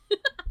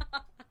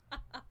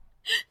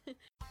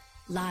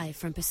Live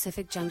from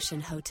Pacific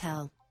Junction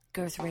Hotel,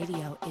 Girth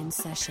Radio in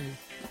session.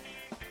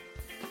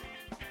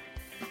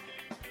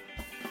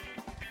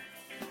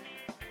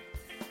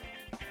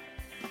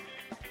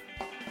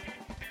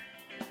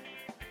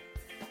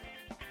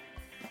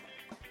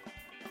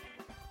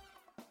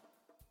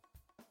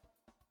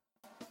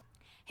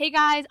 Hey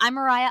guys, I'm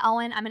Mariah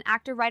Owen. I'm an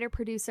actor, writer,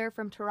 producer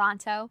from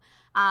Toronto.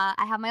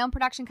 I have my own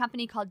production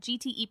company called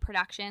GTE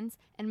Productions,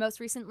 and most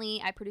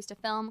recently I produced a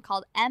film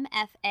called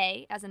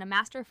MFA, as in a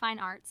Master of Fine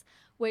Arts,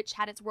 which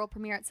had its world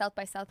premiere at South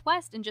by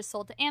Southwest and just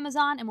sold to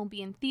Amazon and will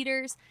be in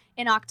theaters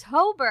in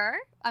October.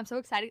 I'm so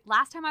excited.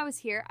 Last time I was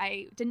here,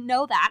 I didn't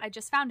know that. I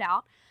just found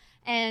out.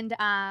 And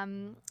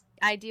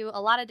I do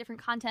a lot of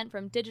different content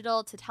from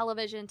digital to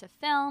television to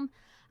film.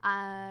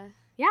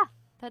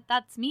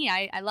 That's me.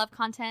 I love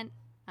content.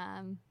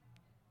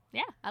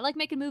 I like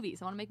making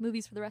movies. I want to make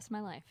movies for the rest of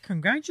my life.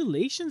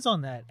 Congratulations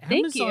on that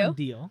Thank Amazon you.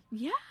 deal.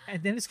 Yeah.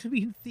 And then it's going to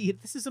be in theater.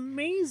 This is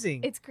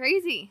amazing. It's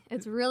crazy.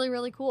 It's really,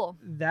 really cool.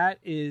 That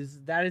is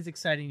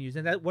exciting news.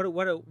 And what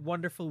a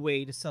wonderful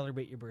way to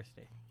celebrate your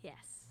birthday. Yes.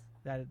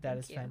 That is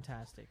Thank you.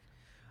 fantastic.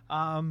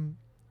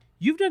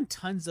 You've done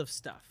tons of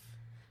stuff.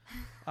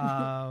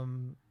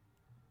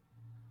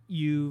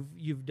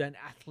 You've done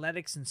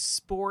athletics and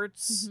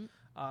sports.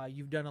 Mm-hmm.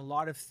 You've done a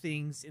lot of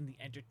things in the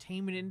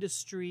entertainment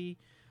industry.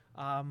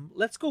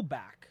 Let's go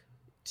back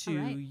to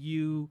All right.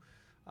 you.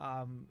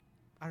 I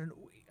don't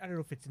know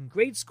if it's in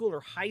grade school or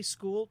high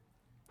school.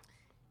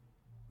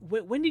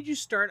 When did you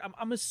start?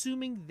 I'm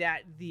assuming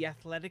that the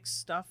athletics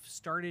stuff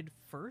started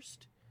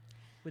first.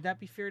 Would that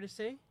be fair to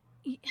say?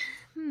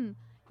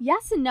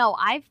 Yes and no.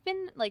 I've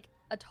been like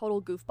a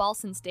total goofball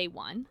since day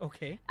one.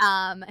 Okay.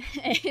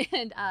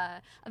 And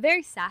a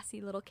very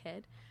sassy little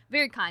kid.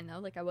 Very kind though.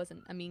 Like I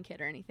wasn't a mean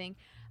kid or anything.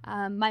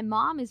 My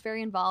mom is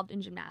very involved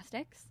in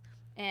gymnastics.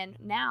 And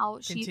now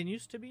she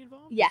continues to be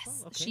involved? Yes. as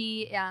well?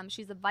 Okay.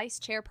 She's the vice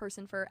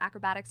chairperson for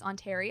Acrobatics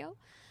Ontario.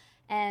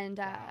 And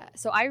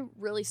so I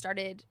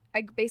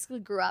basically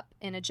grew up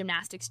in a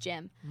gymnastics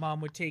gym. Mom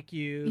would take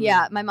you.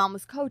 Yeah, my mom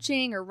was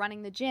coaching or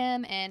running the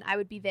gym, and I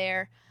would be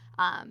there.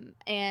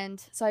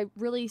 And so I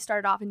really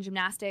started off in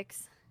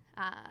gymnastics.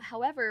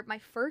 However, my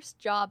first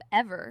job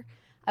ever,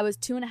 I was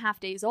 2.5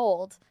 days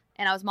old,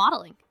 and I was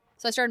modeling.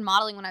 So I started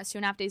modeling when I was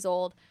 2.5 days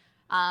old.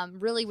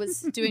 Really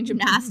was doing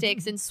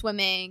gymnastics and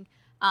swimming.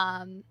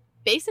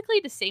 Basically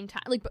the same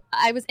time. Like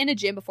I was in a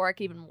gym before I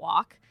could even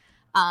walk.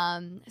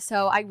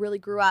 So I really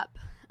grew up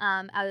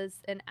as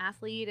an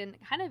athlete and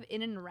kind of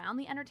in and around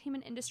the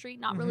entertainment industry,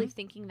 not really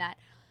thinking that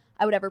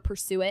I would ever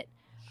pursue it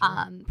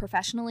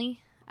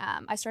professionally.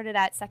 I started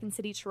at Second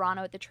City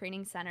Toronto at the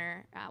training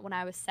center when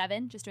I was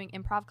 7, just doing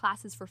improv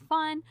classes for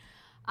fun.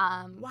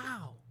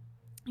 Wow.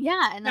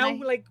 Yeah, and then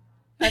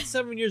Now, at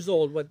 7 years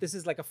old, this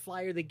is like a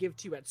flyer they give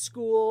to you at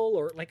school,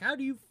 or how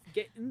do you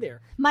get in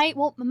there? my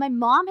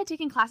mom had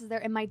taken classes there,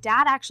 and my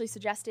dad actually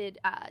suggested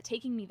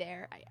taking me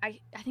there. I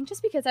think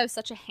just because I was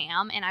such a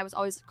ham, and I was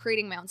always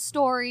creating my own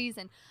stories,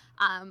 and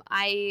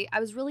I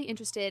was really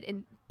interested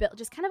in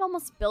just kind of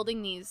almost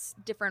building these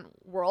different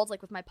worlds,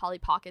 like with my Polly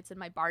Pockets and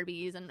my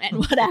Barbies and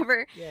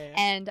whatever. Yeah.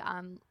 And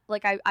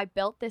I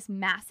built this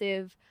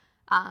massive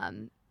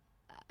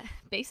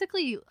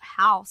basically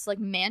house, like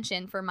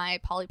mansion for my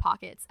Polly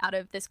Pockets out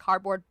of this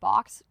cardboard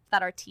box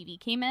that our TV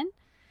came in.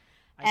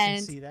 I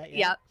can see that. Yeah.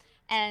 Yep.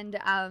 And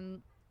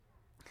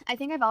I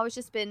think I've always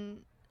just been,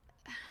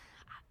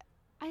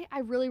 I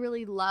really,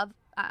 really love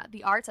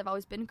the arts. I've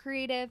always been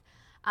creative.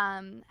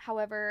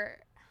 However,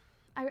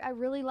 I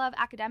really love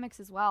academics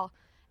as well.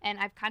 And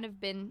I've kind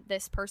of been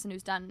this person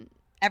who's done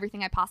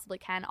everything I possibly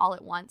can all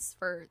at once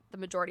for the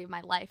majority of my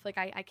life. Like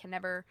I can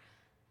never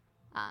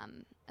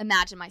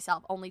imagine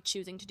myself only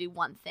choosing to do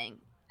one thing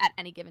at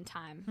any given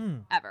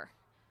time ever.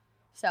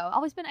 So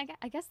always been,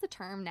 I guess the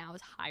term now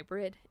is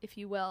hybrid, if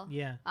you will.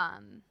 Yeah.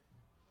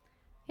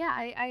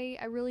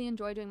 I really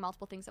enjoy doing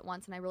multiple things at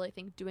once, and I really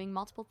think doing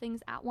multiple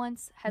things at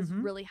once has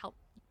really helped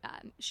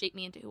shape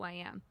me into who I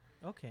am.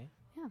 Okay.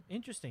 Yeah.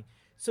 Interesting.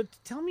 So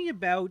tell me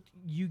about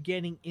you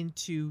getting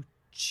into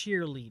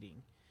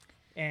cheerleading.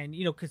 And,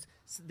 because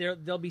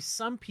there'll be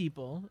some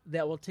people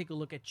that will take a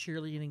look at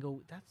cheerleading and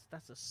go,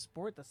 that's a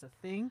sport, that's a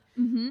thing.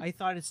 Mm-hmm. I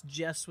thought it's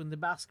just when the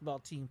basketball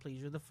team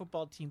plays or the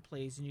football team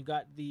plays, and you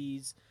got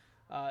these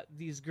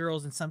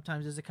girls, and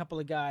sometimes there's a couple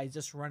of guys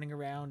just running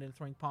around and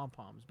throwing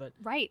pom-poms. But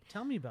Right.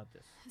 tell me about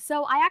this.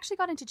 So I actually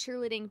got into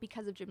cheerleading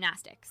because of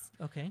gymnastics.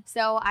 Okay.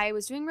 So I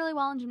was doing really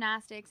well in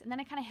gymnastics, and then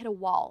I kind of hit a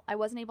wall. I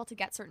wasn't able to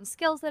get certain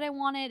skills that I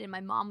wanted, and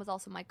my mom was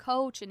also my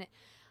coach, and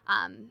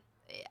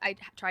I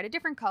tried a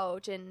different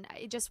coach, and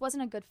it just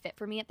wasn't a good fit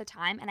for me at the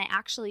time. And I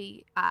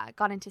actually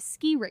got into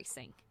ski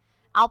racing,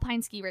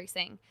 alpine ski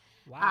racing.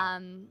 Wow.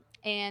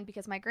 And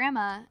because my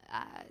grandma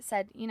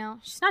said,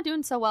 she's not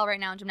doing so well right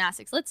now in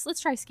gymnastics, let's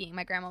try skiing.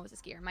 My grandma was a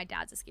skier. My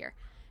dad's a skier.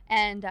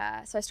 And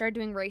so I started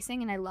doing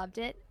racing, and I loved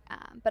it.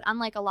 But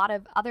unlike a lot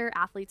of other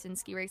athletes in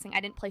ski racing, I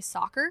didn't play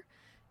soccer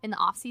in the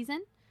off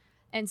season.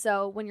 And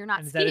so when you're not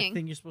and is skiing, that a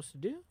thing you're supposed to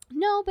do?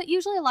 No, but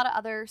usually a lot of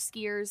other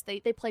skiers,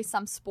 they play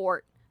some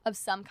sport of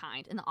some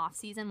kind in the off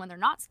season when they're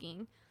not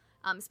skiing.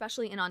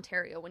 especially in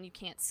Ontario when you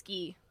can't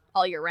ski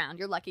all year round.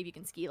 You're lucky if you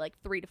can ski like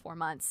 3 to 4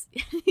 months,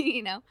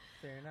 you know?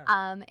 Fair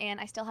enough. And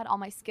I still had all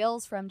my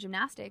skills from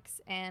gymnastics,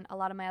 and a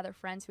lot of my other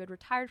friends who had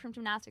retired from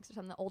gymnastics, or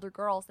some of the older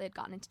girls, they had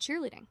gotten into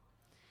cheerleading.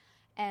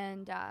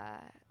 And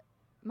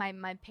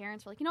my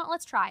parents were like, you know what,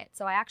 let's try it.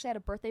 So I actually had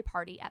a birthday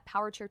party at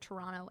Power Cheer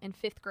Toronto in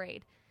 5th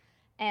grade.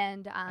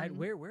 And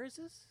where is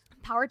this?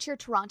 Power Cheer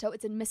Toronto.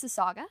 It's in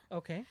Mississauga.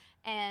 Okay.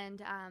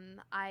 And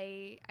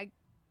I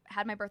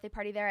had my birthday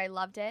party there. I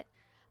loved it.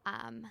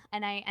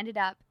 And I ended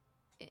up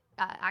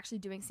actually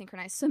doing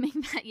synchronized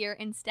swimming that year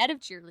instead of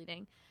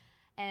cheerleading.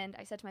 And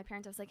I said to my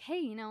parents, I was like, hey,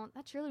 you know,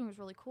 that cheerleading was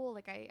really cool.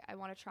 Like, I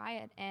want to try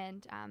it.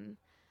 And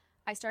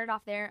I started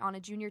off there on a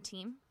junior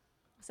team.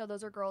 So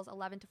those are girls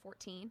 11 to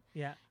 14.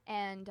 Yeah.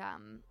 And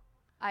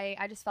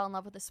I just fell in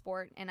love with the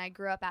sport. And I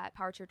grew up at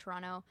Power Cheer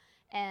Toronto.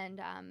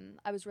 And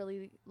I was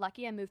really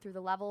lucky. I moved through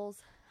the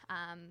levels.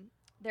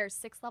 There's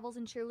 6 levels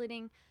in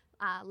cheerleading.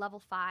 Level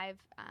 5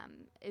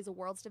 is a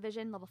world's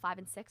division. Level 5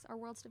 and 6 are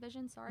world's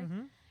division, sorry.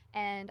 Mm-hmm.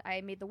 And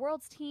I made the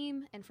world's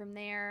team. And from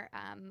there,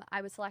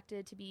 I was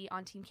selected to be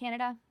on Team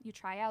Canada. You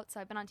try out. So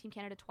I've been on Team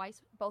Canada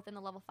twice, both in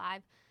the level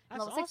 5 and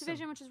level 6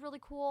 division, which is really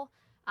cool.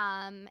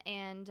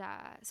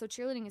 So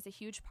cheerleading is a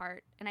huge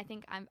part. And I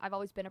think I've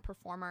always been a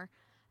performer.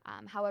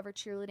 However,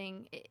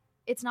 cheerleading,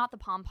 it's not the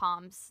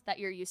pom-poms that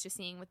you're used to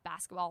seeing with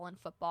basketball and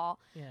football.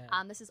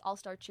 Yeah. This is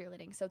all-star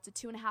cheerleading. So it's a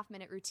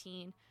 2.5-minute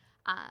routine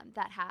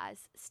that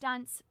has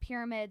stunts,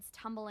 pyramids,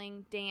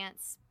 tumbling,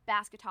 dance,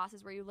 basket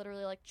tosses where you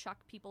literally like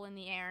chuck people in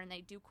the air and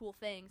they do cool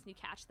things and you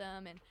catch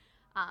them. And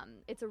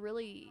it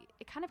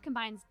kind of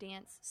combines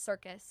dance,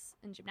 circus,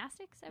 and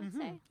gymnastics, I would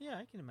say. Yeah,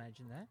 I can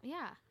imagine that.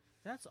 Yeah.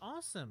 That's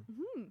awesome.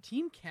 Mm-hmm.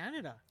 Team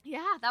Canada.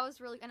 Yeah, that was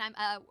really, and I'm,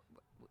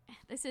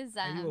 this is,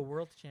 Are you a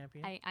world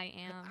champion? I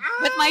am.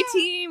 With my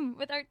team,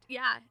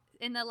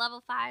 in the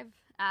level 5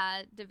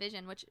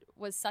 division, which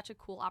was such a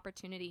cool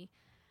opportunity.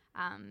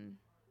 And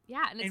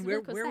it's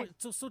really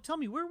cool. So tell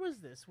me, where was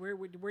this? Where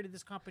did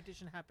this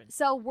competition happen?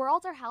 So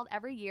Worlds are held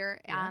every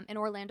year in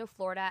Orlando,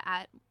 Florida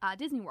at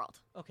Disney World.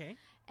 Okay.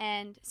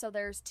 And so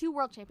there's 2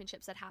 world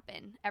championships that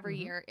happen every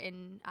year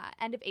in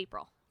end of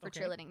April for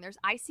cheerleading. There's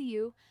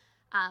ICU,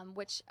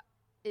 which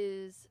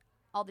is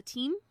all the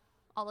teams.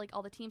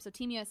 So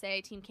Team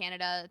USA, Team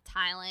Canada,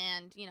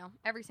 Thailand, you know,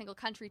 every single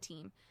country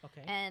team.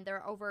 Okay. And there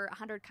are over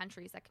 100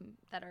 countries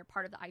that are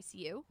part of the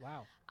ICU.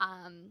 Wow.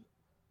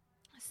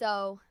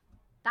 So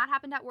that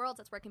happened at Worlds.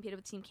 That's where I competed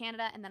with Team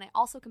Canada. And then I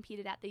also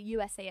competed at the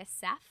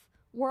USASF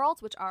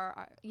Worlds, which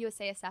are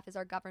USASF is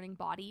our governing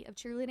body of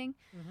cheerleading.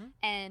 Mm-hmm.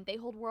 And they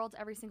hold Worlds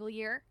every single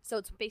year. So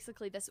it's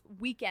basically this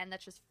weekend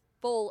that's just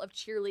full of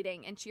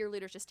cheerleading, and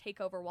cheerleaders just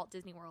take over Walt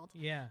Disney World.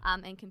 Yeah.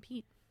 And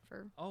compete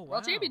for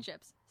world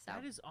championships. So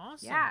that is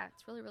awesome. Yeah,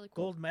 it's really, really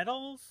cool. Gold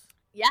medals?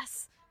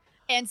 Yes.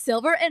 And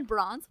silver and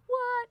bronze.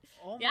 What?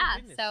 Oh my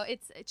goodness. So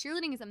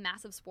cheerleading is a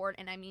massive sport,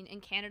 and I mean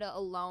in Canada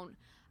alone,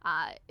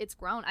 it's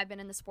grown. I've been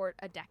in the sport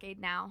a decade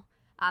now.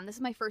 This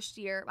is my first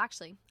year.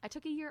 Actually, I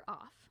took a year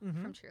off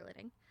from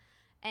cheerleading,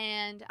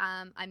 and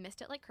I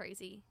missed it like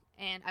crazy.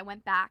 And I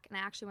went back, and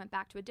I actually went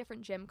back to a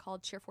different gym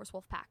called Cheerforce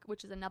Wolfpack,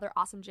 which is another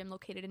awesome gym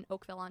located in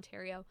Oakville,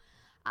 Ontario.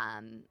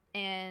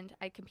 And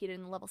I competed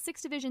in the level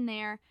 6 division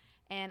there,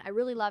 and I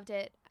really loved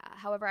it.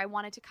 However, I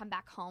wanted to come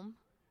back home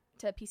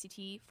to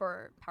PCT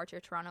for Power Cheer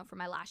Toronto for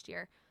my last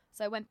year.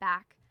 So I went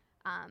back.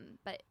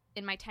 But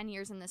in my 10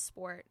 years in this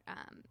sport,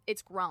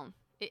 it's grown.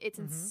 It's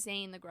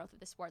insane, the growth of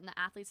the sport, and the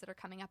athletes that are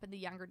coming up in the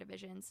younger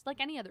divisions, like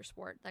any other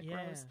sport that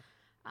grows.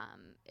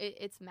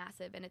 It's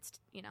massive, and it's,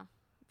 you know,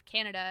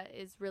 Canada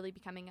is really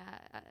becoming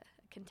a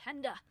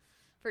contender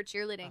for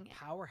cheerleading. A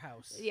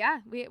powerhouse. Yeah,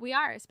 we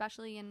are,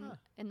 especially in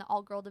the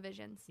all-girl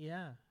divisions.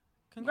 Yeah.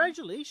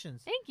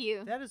 Congratulations. Thank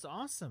you. That is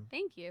awesome.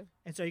 Thank you.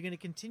 And so are you going to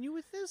continue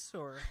with this,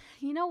 or?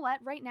 You know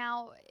what? Right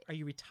now. Are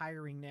you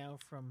retiring now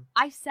from?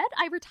 I said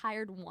I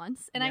retired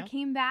once, and I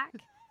came back.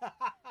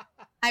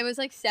 I was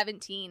like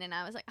 17, and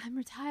I was like, I'm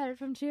retired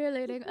from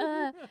cheerleading.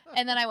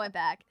 And then I went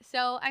back.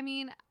 So, I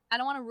mean, I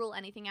don't want to rule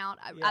anything out.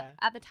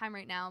 At the time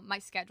right now, my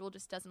schedule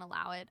just doesn't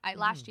allow it.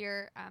 Last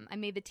year, I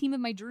made the team of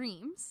my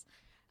dreams.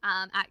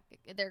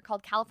 They're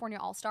called California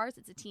All-Stars.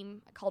 It's a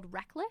team called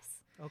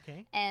Reckless.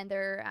 Okay. And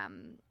they're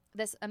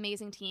this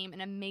amazing team,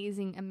 an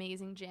amazing,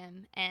 amazing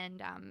gym.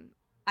 And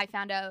I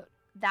found out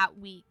that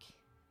week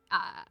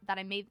that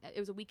I made, it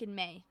was a week in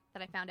May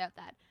that I found out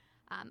that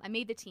I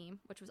made the team,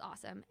 which was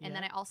awesome. And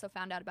then I also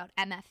found out about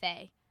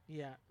MFA.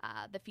 Yeah.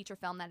 The feature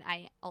film that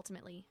I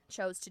ultimately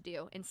chose to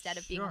do instead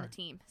of being on the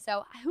team.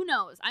 So who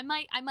knows? I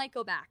might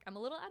go back. I'm a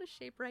little out of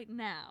shape right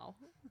now,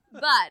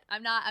 but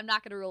I'm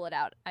not going to rule it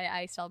out.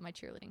 I still have my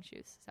cheerleading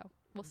shoes, so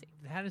we'll see.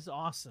 That is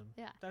awesome.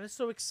 Yeah. That is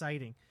so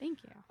exciting. Thank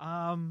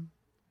you.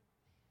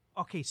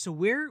 Okay, so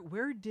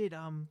where did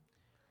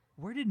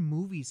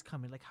movies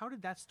come in? Like, how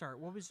did that start?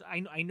 What was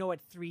I know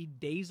at 3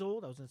 days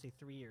old. I was going to say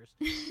 3 years,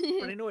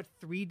 but I know at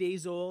 3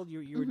 days old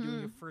you were doing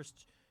your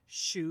first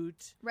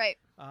shoot. Right.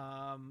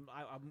 I'm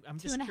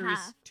just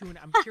curious.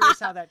 I'm curious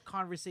how that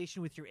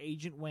conversation with your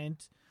agent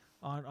went.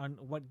 on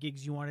what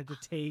gigs you wanted to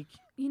take?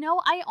 You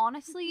know, I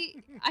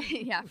honestly,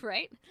 yeah,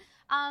 right.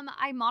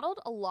 I modeled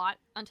a lot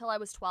until I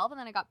was 12, and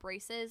then I got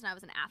braces, and I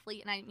was an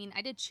athlete. And I mean,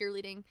 I did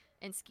cheerleading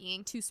and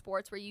skiing, two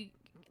sports where you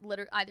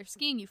literally either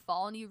skiing you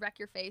fall and you wreck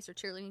your face, or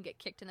cheerleading you get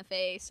kicked in the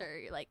face, or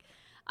you're like,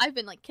 I've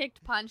been like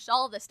kicked, punched,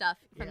 all of this stuff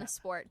from the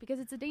sport because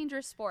it's a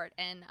dangerous sport.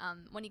 And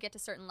when you get to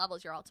certain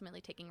levels, you're ultimately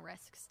taking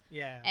risks.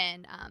 Yeah.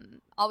 And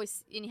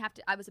always, and you have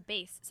to. I was a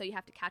base, so you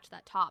have to catch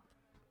that top.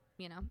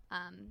 You know.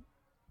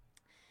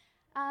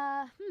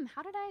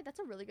 How did I? That's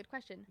a really good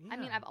question. Yeah. I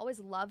mean, I've always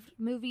loved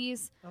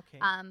movies. Okay.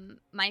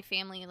 My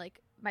family,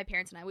 like my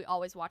parents and I, we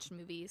always watched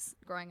movies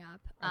growing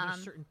up. Are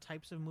there certain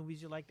types of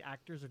movies you liked,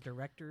 actors or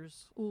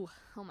directors? Oh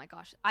my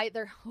gosh.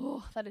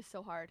 That is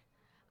so hard.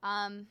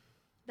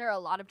 There are a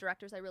lot of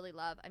directors I really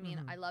love. I mean,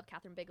 I love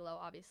Catherine Bigelow,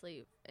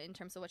 obviously, in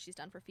terms of what she's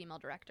done for female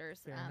directors.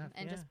 Fair enough,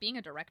 and just being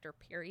a director,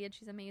 period,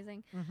 she's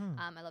amazing.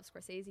 I love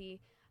Scorsese.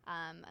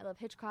 I love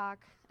Hitchcock.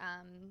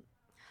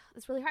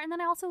 It's really hard. And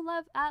then I also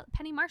love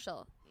Penny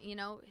Marshall. You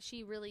know,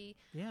 she really,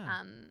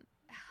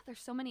 there's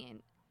so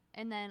many.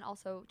 And then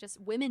also just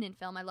women in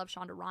film. I love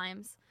Shonda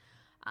Rhimes.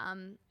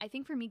 I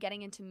think for me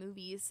getting into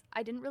movies,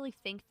 I didn't really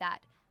think that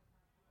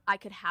I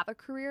could have a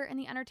career in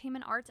the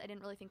entertainment arts. I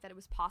didn't really think that it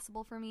was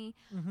possible for me,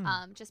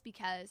 just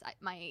because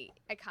my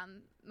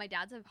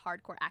dad's a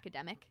hardcore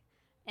academic.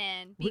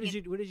 And what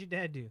did your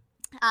dad do?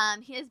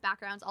 His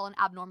background's all in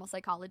abnormal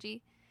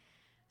psychology.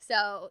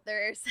 So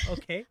there's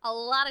a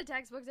lot of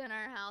textbooks in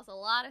our house, a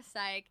lot of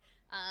psych.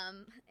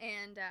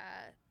 And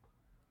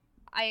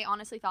I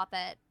honestly thought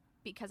that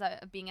because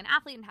of being an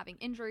athlete and having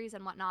injuries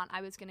and whatnot,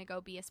 I was going to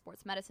go be a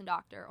sports medicine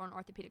doctor or an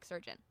orthopedic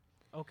surgeon.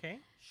 Okay,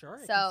 sure.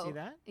 So, I can see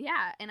that.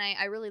 Yeah, and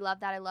I really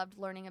loved that. I loved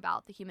learning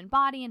about the human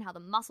body and how the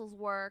muscles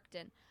worked,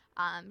 and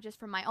just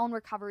from my own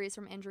recoveries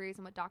from injuries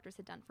and what doctors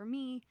had done for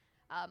me,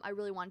 I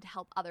really wanted to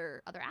help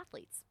other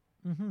athletes.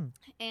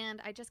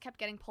 And I just kept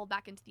getting pulled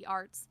back into the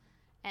arts.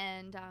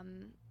 And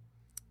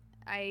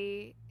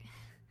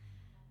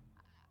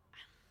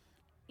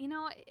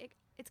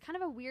it's kind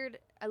of a weird,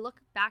 I look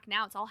back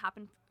now, it's all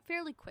happened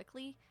fairly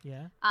quickly.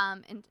 Yeah.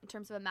 In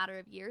terms of a matter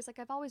of years. Like,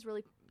 I've always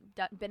really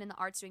been in the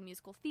arts doing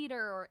musical theater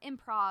or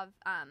improv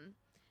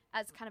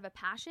as kind of a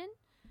passion.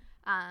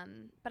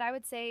 But I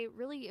would say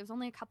really it was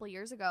only a couple of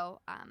years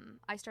ago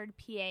I started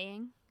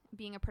PAing,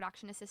 being a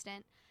production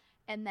assistant.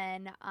 And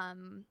then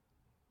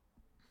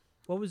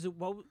what was it?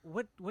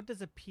 What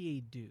does a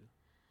PA do?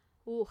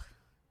 Ooh.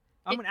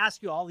 I'm going to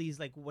ask you all these,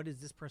 like, what does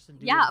this person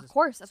do? Yeah, of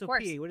course. PA,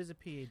 what does a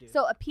PA do?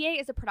 So a PA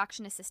is a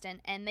production assistant,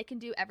 and they can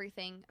do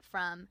everything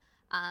from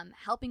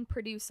helping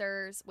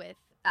producers with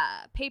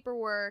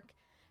paperwork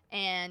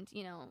and,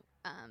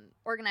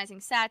 organizing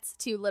sets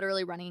to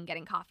literally running and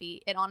getting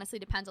coffee. It honestly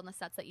depends on the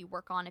sets that you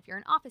work on. If you're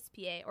an office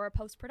PA or a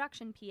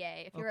post-production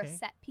PA, if you're a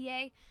set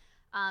PA,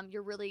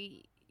 you're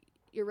really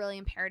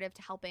imperative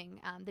to helping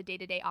the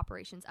day-to-day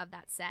operations of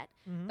that set.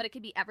 But it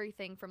could be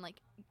everything from like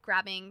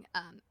grabbing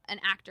an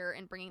actor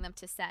and bringing them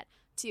to set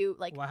to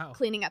like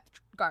cleaning up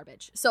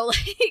garbage. So like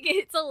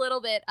it's a little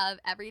bit of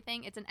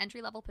everything. It's an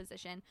entry-level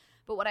position.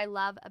 But what I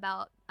love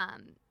about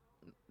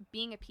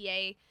being a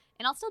PA,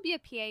 and I'll still be a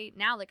PA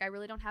now, like I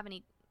really don't have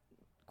any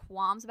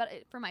qualms about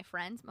it for my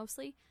friends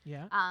mostly.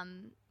 Yeah.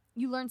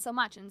 You learn so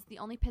much, and it's the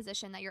only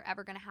position that you're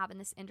ever going to have in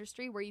this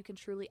industry where you can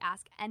truly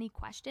ask any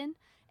question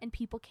and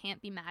people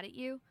can't be mad at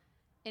you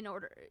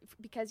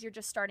because you're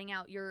just starting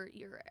out. You're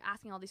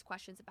asking all these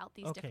questions about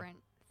these different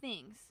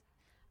things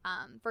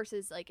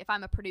versus like if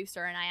I'm a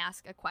producer and I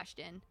ask a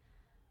question,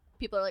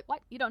 people are like,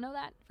 what? You don't know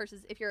that?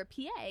 Versus if you're a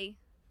PA,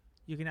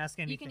 you can ask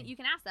anything. You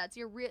can ask that.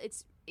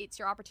 It's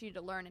your opportunity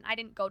to learn. And I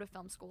didn't go to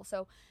film school,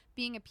 so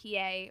being a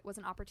PA was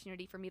an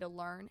opportunity for me to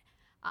learn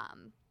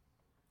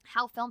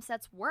how film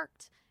sets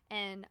worked.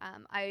 And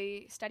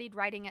I studied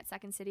writing at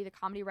Second City, the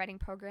comedy writing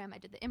program. I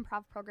did the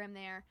improv program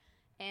there.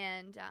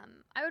 And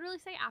I would really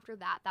say after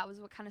that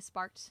was what kind of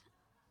sparked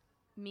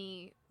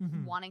me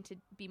wanting to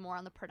be more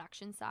on the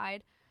production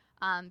side.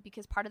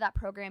 Because part of that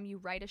program, you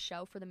write a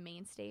show for the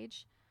main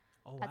stage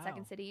at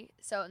Second City.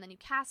 So, and then you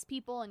cast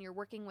people and you're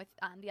working with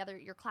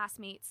your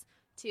classmates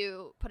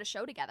to put a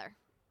show together.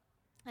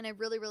 And I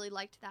really, really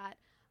liked that.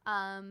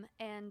 Then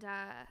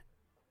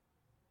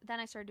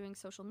I started doing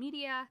social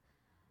media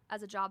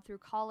as a job through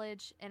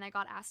college, and I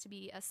got asked to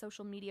be a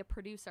social media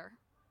producer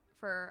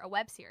for a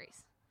web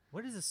series.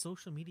 What is a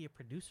social media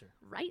producer?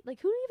 Right?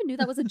 Like, who even knew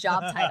that was a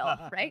job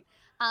title, right?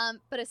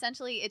 But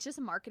essentially, it's just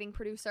a marketing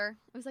producer.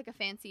 It was like a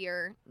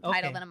fancier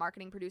title than a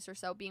marketing producer.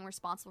 So being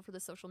responsible for the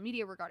social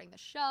media regarding the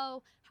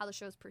show, how the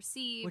show's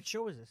perceived. What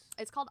show is this?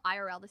 It's called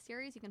IRL, the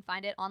series. You can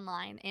find it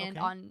online and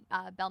on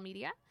Bell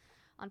Media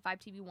on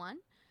 5TV1.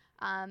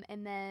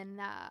 And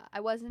then I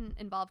wasn't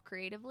involved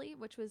creatively,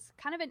 which was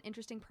kind of an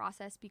interesting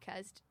process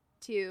because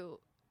to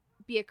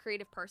be a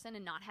creative person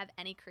and not have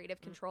any creative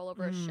control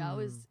over a show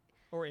is...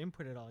 Or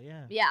input at all,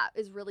 yeah. Yeah,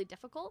 is really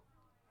difficult.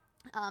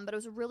 But it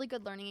was a really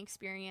good learning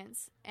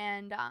experience.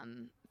 And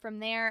from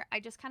there,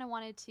 I just kind of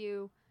wanted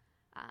to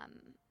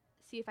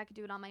see if I could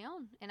do it on my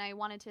own. And I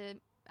wanted to...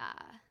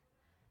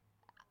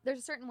 there's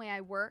a certain way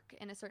I work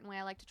and a certain way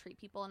I like to treat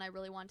people, and I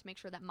really wanted to make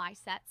sure that my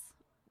sets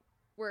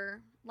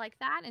were like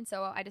that. And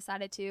so I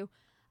decided to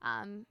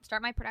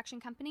start my production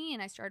company,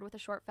 and I started with a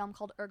short film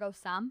called Ergo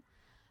Sum.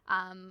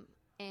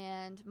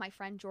 And my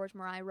friend George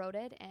Marai wrote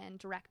it and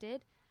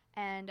directed,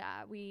 and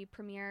we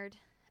premiered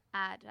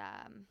at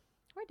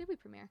where did we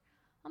premiere?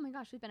 Oh my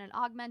gosh, we've been at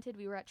Augmented.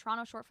 We were at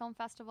Toronto Short Film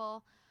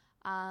Festival.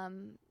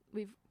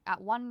 We've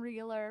at One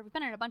Reeler. We've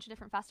been at a bunch of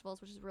different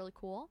festivals, which is really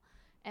cool.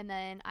 And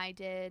then I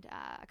did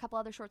a couple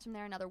other shorts from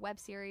there, another web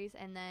series,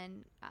 and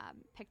then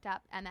picked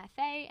up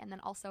MFA. And then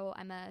also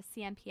I'm a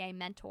CMPA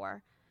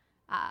mentor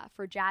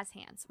for Jazz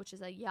Hands, which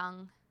is a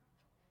young,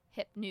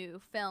 hip, new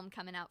film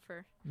coming out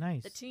for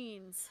Nice. the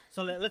teens.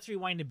 So let's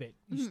rewind a bit.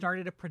 You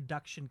started a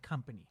production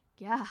company.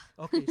 Yeah.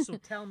 Okay, so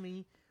tell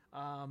me,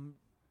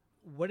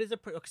 what is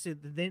so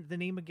the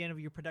name again of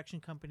your production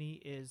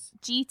company is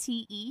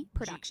GTE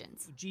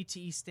Productions.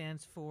 GTE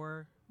stands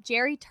for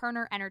Jerry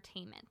Turner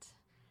Entertainment.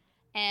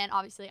 And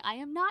obviously, I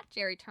am not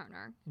Jerry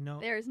Turner. no.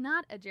 There's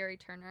not a Jerry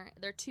Turner.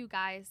 There are two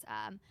guys,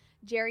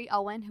 Jerry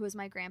Owen, who was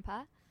my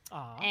grandpa,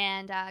 Aw.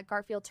 and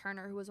Garfield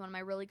Turner, who was one of my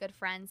really good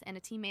friends and a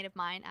teammate of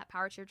mine at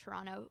Power Cheer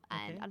Toronto.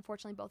 And Okay.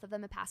 unfortunately, both of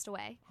them have passed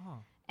away. Oh.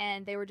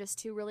 And they were just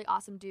two really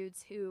awesome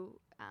dudes who,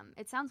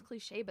 it sounds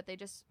cliche, but they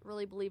just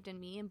really believed in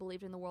me and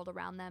believed in the world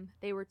around them.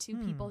 They were two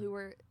people who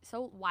were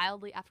so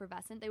wildly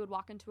effervescent. They would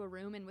walk into a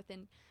room and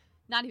within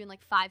not even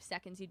like 5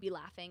 seconds, you'd be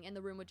laughing and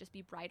the room would just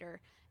be brighter.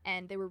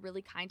 And they were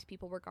really kind to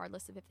people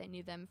regardless of if they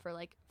knew them for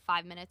like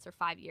 5 minutes or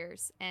 5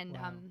 years. And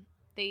Wow.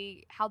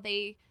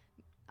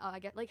 I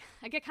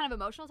get kind of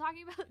emotional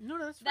talking about No,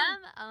 that's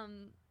fine.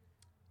 them.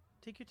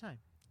 Take your time.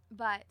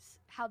 But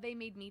how they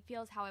made me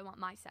feel is how I want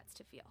my sets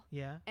to feel.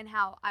 Yeah. And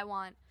how I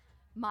want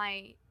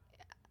my,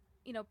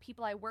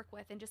 people I work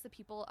with and just the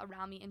people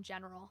around me in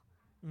general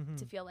Mm-hmm.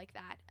 to feel like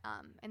that.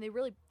 And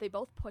they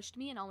both pushed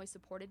me and always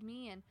supported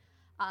me. And,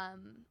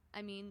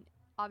 I mean,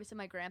 obviously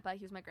my grandpa,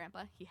 he was my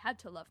grandpa. He had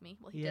to love me.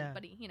 Well, he Yeah. didn't,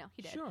 but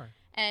he did. Sure.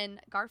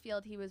 And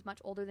Garfield, he was much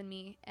older than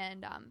me.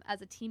 And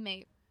as a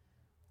teammate,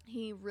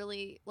 he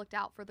really looked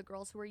out for the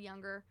girls who were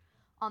younger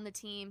on the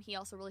team. He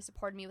also really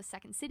supported me with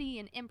Second City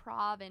and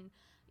improv and,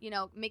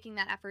 making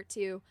that effort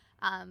to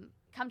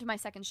come to my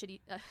second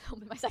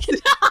my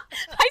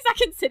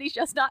second city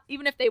shows, not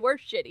even if they were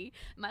shitty.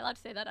 Am I allowed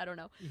to say that? I don't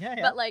know. Yeah.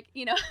 But my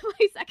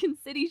Second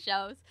City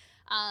shows,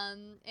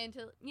 and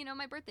to,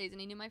 my birthdays, and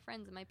he knew my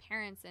friends and my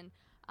parents, and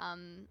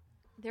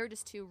they were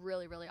just two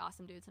really, really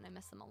awesome dudes, and I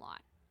miss them a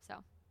lot.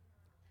 So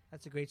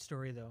That's a great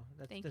story, though.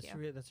 Thank that's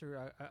you. That's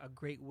a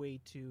great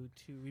way to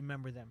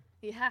remember them,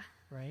 yeah,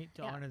 right?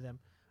 To Yeah. honor them.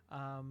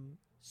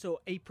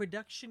 So a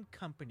production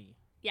company.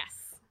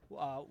 yes.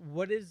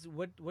 What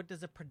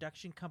does a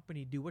production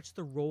company do? What's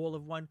the role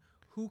of one?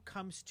 Who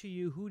comes to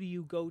you? Who do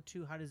you go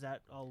to? How does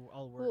that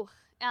all work? Ooh,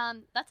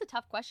 that's a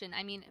tough question.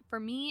 I mean, for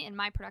me and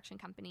my production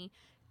company,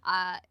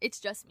 it's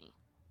just me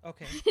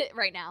Okay.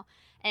 right now,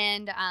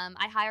 and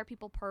I hire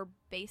people per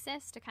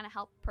basis to kind of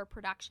help per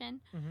production.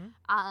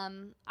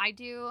 Mm-hmm. I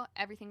do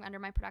everything under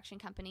my production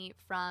company,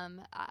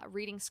 from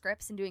reading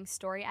scripts and doing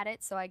story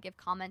edits, so I give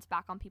comments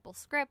back on people's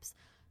scripts,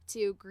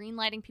 to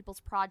greenlighting people's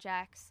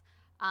projects,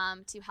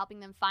 to helping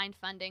them find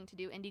funding to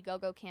do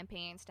Indiegogo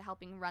campaigns, to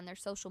helping run their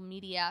social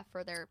media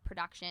for their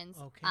productions,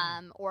 Okay.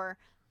 or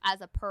as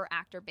a per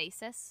actor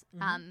basis.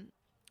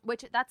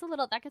 Which that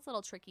gets a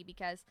little tricky,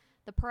 because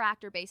the per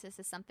actor basis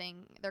is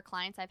something they're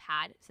clients I've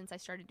had since I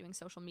started doing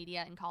social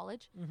media in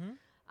college. Mm-hmm.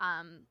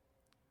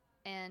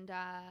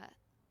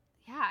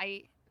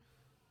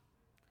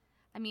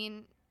 I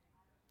mean,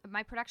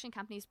 my production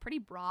company is pretty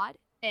broad,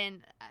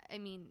 and I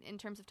mean, in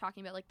terms of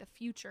talking about like the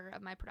future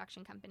of my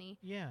production company,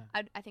 Yeah.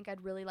 I think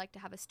I'd really like to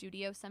have a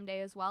studio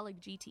someday as well, like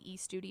GTE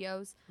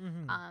Studios.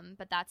 Mm-hmm.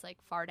 But that's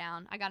like far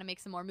down. I got to make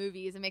some more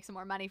movies and make some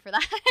more money for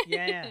that.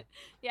 Yeah.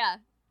 Yeah.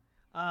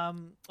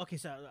 Okay,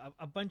 so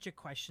a bunch of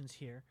questions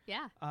here.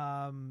 Yeah.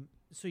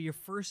 So your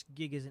first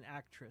gig as an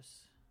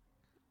actress,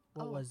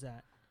 what Oh. was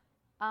that?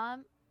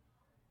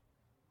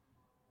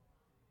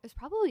 It was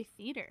probably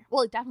theater.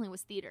 Well, it definitely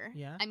was theater.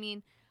 Yeah. I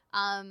mean,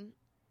 I'm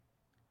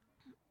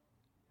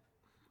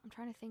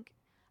trying to think.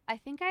 I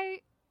think I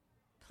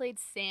played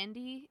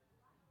Sandy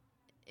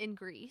in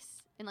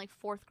Grease in like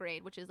 4th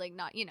grade, which is like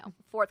not,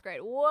 4th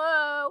grade.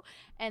 Whoa.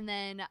 And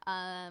then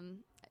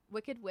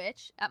Wicked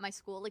Witch at my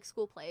school, like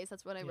school plays.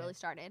 That's when I Yeah. really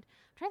started.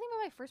 I'm trying to think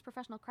about my first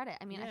professional credit.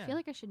 I mean, Yeah. I feel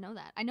like I should know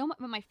that. I know what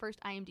my first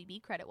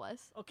IMDb credit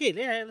was. Okay,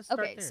 yeah, let's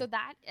start Okay, there. so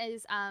that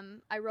is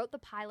I wrote the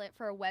pilot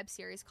for a web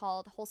series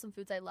called Wholesome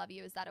Foods I Love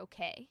You. Is that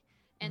okay?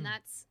 And Mhm.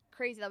 that's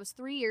crazy. That was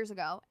 3 years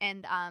ago,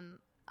 and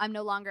I'm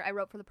no longer. I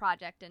wrote for the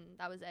project, and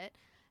that was it.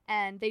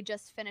 And they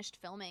just finished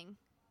filming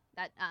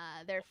that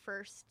their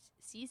first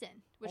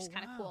season, which Oh, is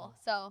kind of wow. cool.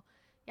 So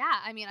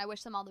yeah, I mean, I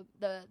wish them all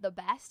the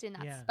best, and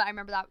that's. Yeah. But I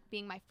remember that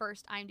being my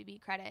first IMDb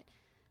credit,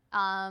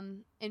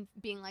 and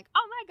being like,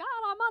 oh my god,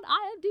 I'm on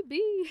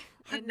IMDb.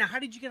 And How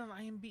did you get on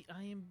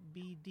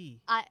IMBD?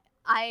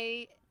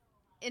 I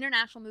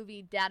International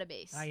Movie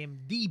Database.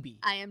 IMDb.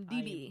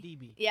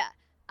 IMDb. Yeah.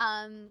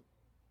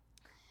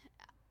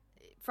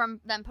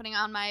 From them putting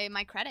on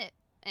my credit.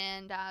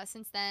 And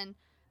since then,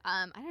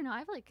 I don't know.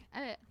 I've like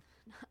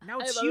Now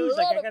I it's have a huge.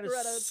 Like lot I of gotta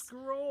credits.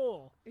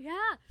 scroll.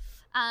 yeah.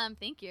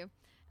 Thank you.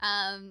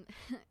 And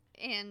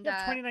You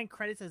have 29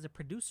 credits as a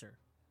producer.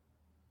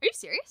 are you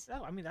serious?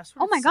 Oh, I mean, that's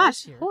what Oh it my says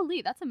gosh! here.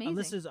 Holy, that's amazing.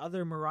 Unless there's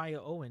other Mariah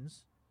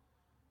Owens.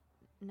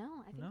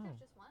 No, I think No. there's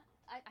just one.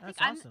 I That's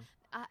think awesome.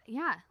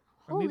 yeah.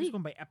 Or maybe Holy. it's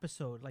going by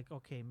episode. Like,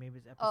 okay, maybe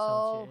it's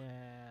Oh, episodes.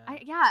 Yeah.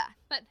 Yeah,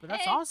 but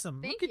That's hey,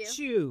 awesome. thank Look at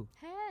you.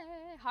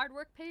 Hey, hard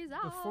work pays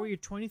off. Before your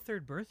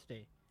 23rd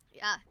birthday.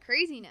 Yeah,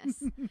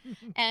 craziness.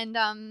 And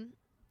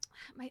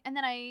and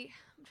then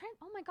I'm trying.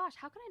 Oh my gosh,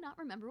 how could I not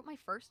remember what my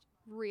first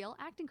real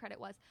acting credit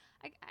was?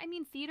 I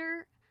mean,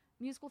 theater,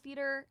 musical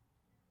theater,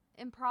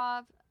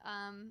 improv.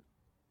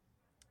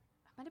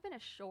 Might have been a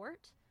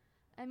short.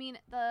 I mean,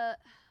 the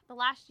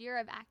last year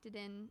I've acted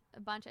in a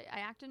bunch. I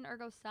acted in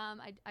Ergo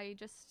Sum. I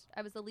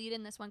was the lead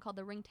in this one called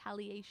The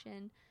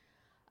Ringtaliation.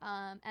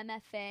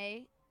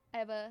 MFA. I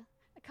have a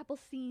couple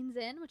scenes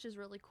in, which is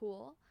really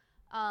cool.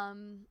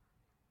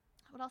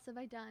 What else have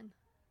I done?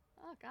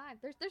 Oh God,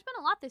 there's been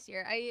a lot this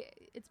year.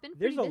 It's been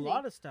pretty There's a busy.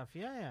 lot of stuff.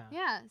 Yeah.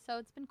 Yeah, so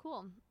it's been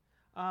cool.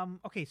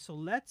 Okay, so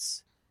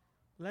let's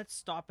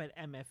stop at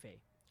MFA.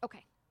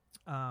 Okay.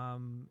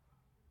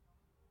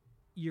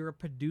 You're a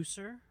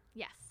producer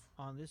Yes.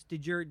 on this.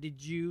 Did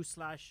you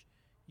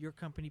 / your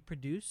company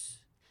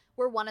produce?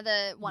 We're one of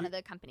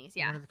the companies.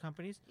 Yeah. One of the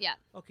companies. Yeah.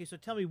 Okay, so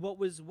tell me what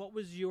was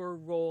your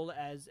role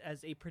as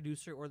a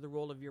producer or the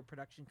role of your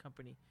production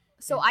company?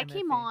 So in I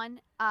came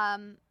MFA?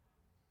 on.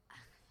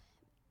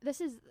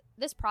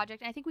 This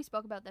project. And I think we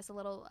spoke about this a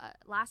little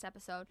last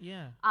episode.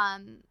 Yeah.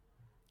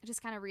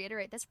 Just kind of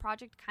reiterate this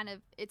project.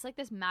 It's like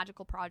this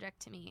magical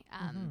project to me.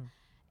 Mhm.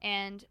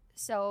 And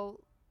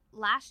so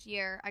last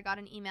year I got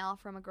an email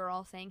from a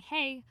girl saying,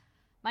 "Hey,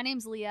 my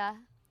name's Leah.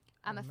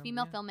 I'm a remember,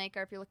 female yeah.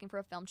 filmmaker. If you're looking for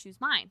a film, choose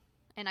mine."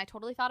 And I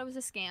totally thought it was a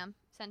scam.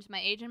 Sent it to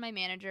my agent and my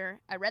manager.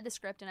 I read the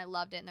script and I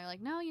loved it. And they're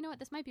like, "No, you know what?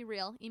 This might be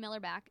real. Email her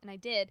back." And I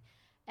did.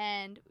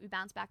 And we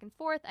bounced back and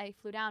forth. I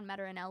flew down, met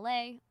her in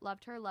LA,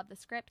 loved her, loved the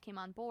script, came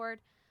on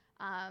board.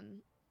 I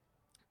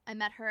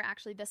met her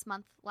actually this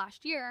month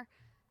last year.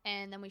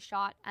 And then we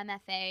shot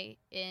MFA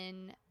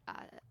in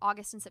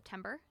August and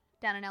September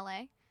down in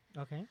LA.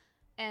 Okay.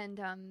 And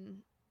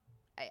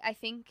I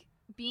think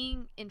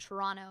being in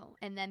Toronto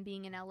and then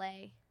being in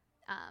LA,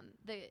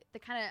 the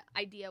kind of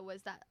idea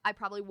was that I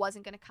probably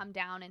wasn't going to come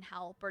down and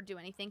help or do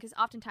anything, because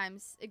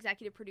oftentimes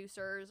executive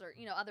producers or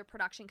other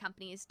production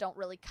companies don't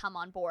really come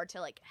on board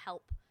to like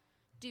help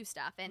do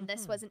stuff. And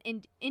this was an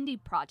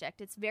indie project.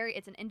 It's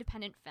an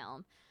independent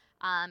film.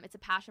 It's a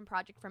passion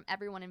project from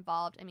everyone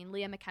involved. I mean,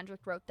 Leah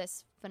McKendrick wrote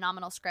this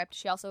phenomenal script.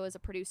 She also is a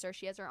producer.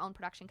 She has her own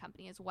production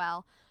company as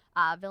well,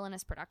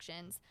 Villainous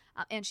Productions,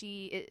 and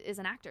she is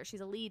an actor.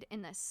 She's a lead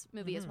in this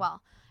movie as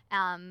well.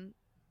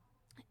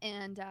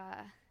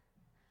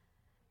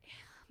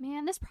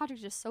 Man, this project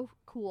is just so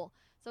cool.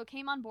 So it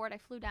came on board. I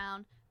flew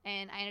down,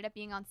 and I ended up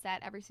being on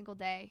set every single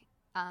day.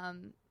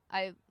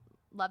 I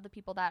love the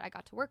people that I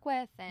got to work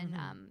with, and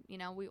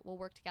we'll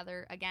work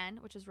together again,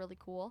 which is really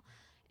cool.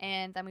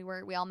 And then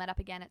we all met up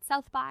again at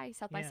South by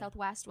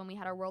Southwest when we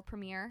had our world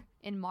premiere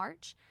in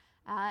March.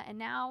 And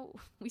now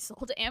we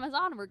sold to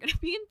Amazon and we're going to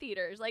be in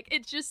theaters. Like,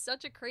 it's just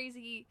such a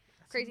crazy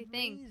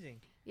thing.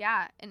 Amazing.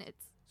 Yeah. And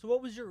it's So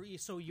what was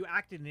so you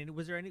acted in it.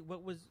 Was there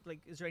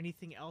is there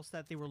anything else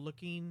that they were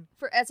looking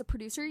for as a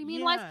producer, you mean?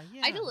 Yeah,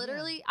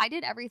 I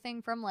did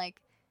everything from like,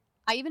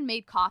 I even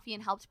made coffee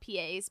and helped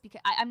PAs,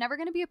 because I'm never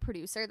going to be a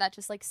producer that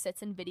just like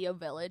sits in Video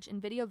Village.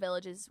 And Video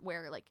Village is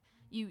where like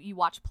you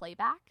watch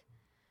playback.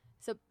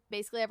 So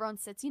basically everyone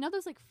sits,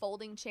 those like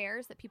folding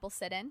chairs that people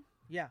sit in.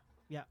 Yeah.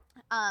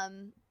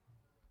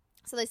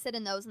 So they sit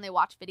in those and they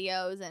watch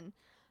videos, and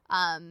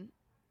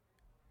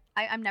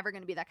I'm never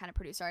going to be that kind of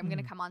producer. I'm going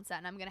to come on set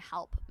and I'm going to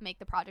help make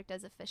the project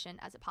as efficient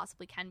as it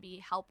possibly can be,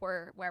 help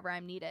wherever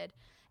I'm needed.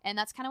 And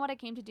that's kind of what I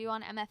came to do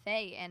on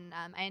MFA. And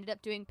I ended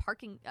up doing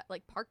park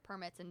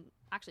permits, and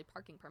actually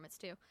parking permits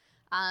too.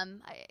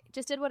 I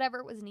just did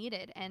whatever was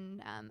needed.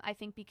 And I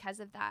think because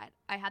of that,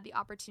 I had the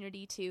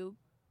opportunity to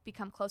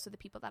become close with the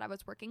people that I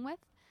was working with.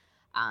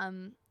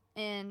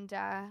 And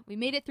we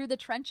made it through the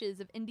trenches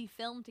of indie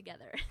film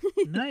together.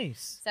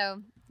 Nice.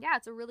 So, yeah,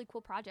 it's a really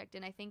cool project.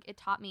 And I think it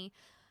taught me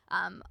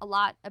a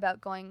lot about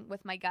going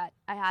with my gut.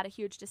 I had a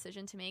huge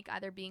decision to make,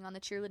 either being on the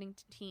cheerleading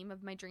team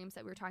of my dreams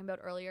that we were talking about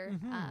earlier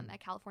at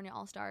California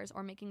All-Stars,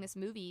 or making this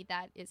movie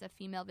that is a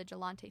female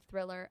vigilante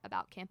thriller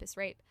about campus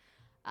rape,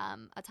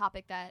 a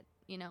topic that,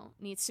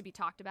 needs to be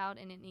talked about,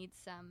 and it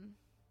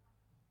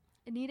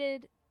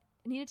needed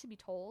to be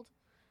told.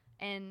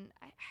 And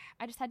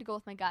I just had to go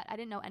with my gut. I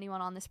didn't know anyone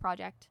on this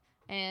project.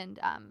 And,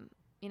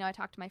 I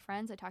talked to my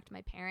friends, I talked to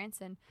my parents,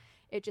 and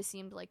it just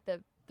seemed like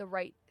the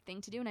right thing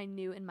to do. And I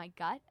knew in my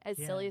gut, as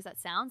silly as that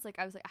sounds, like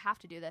I was like, I have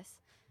to do this.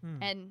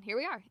 And here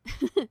we are.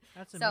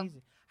 That's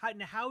amazing.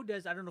 How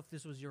does, I don't know if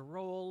this was your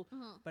role,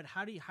 but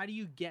how do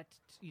you get,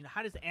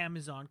 how does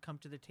Amazon come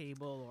to the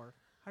table, or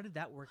how did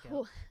that work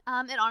out?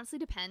 It honestly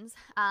depends.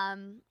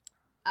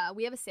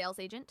 we have a sales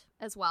agent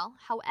as well.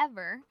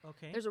 However,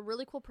 Okay. there's a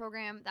really cool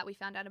program that we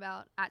found out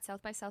about at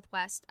South by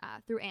Southwest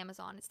through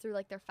Amazon. It's through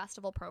like their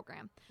festival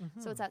program.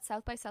 Mhm. So it's at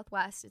South by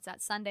Southwest. It's at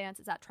Sundance.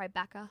 It's at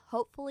Tribeca.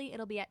 Hopefully,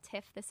 it'll be at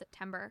TIFF this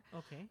September.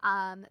 Okay.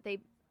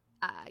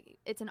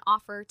 It's an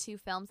offer to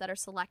films that are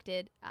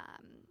selected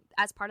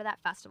as part of that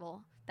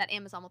festival that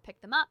Amazon will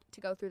pick them up to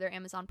go through their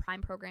Amazon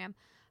Prime program,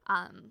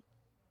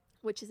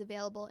 which is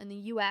available in the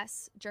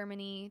U.S.,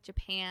 Germany,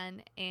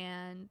 Japan,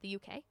 and the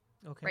U.K.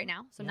 Okay. right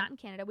now. So Yeah. not in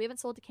Canada. We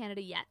haven't sold to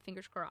Canada yet.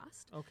 Fingers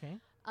crossed. Okay.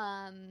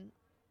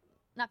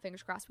 Not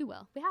fingers crossed. We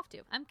will. We have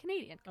to. I'm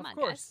Canadian. Come Of on,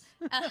 course.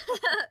 guys.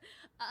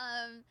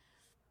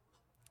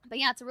 But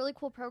yeah, it's a really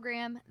cool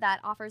program that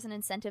offers an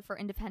incentive for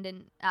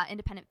independent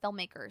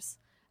filmmakers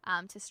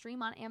to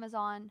stream on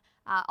Amazon.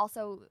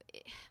 Also,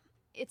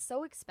 it's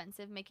so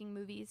expensive making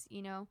movies,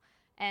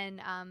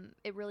 and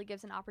it really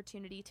gives an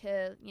opportunity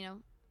to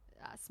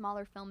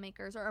smaller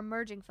filmmakers or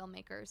emerging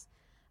filmmakers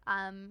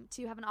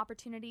to have an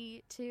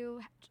opportunity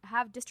to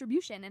have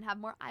distribution and have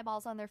more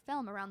eyeballs on their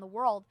film around the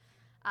world.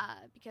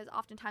 Because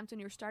oftentimes when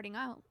you're starting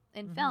out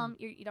in film,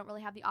 you don't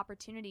really have the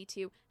opportunity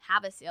to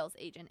have a sales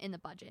agent in the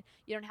budget.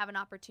 You don't have an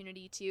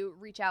opportunity to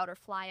reach out or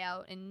fly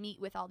out and meet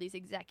with all these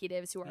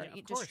executives who are Yeah,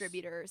 of course.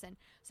 distributors. And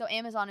so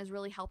Amazon is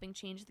really helping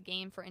change the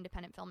game for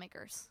independent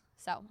filmmakers.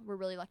 So we're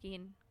really lucky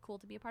and cool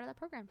to be a part of that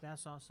program.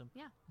 That's awesome.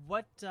 Yeah.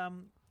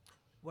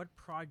 What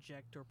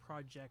project or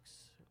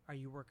projects are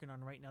you working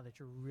on right now that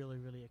you're really,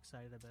 really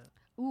excited about?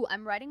 Ooh,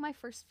 I'm writing my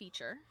first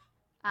feature.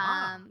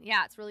 Ah.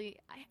 Yeah, it's really,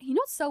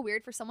 it's so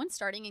weird for someone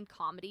starting in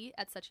comedy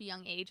at such a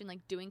young age and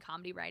like doing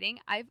comedy writing.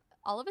 I've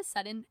all of a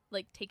sudden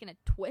like taken a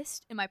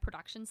twist in my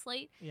production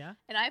slate. Yeah.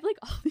 And I have like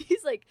all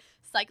these like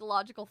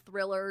psychological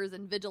thrillers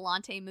and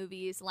vigilante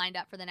movies lined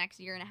up for the next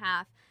year and a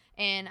half.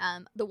 And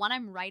the one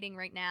I'm writing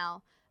right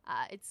now,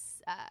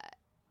 it's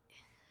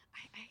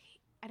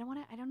I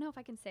don't know if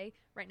I can say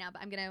right now,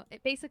 but I'm gonna.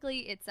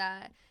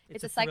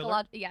 It's a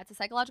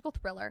psychological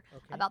thriller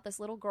Okay. about this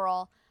little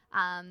girl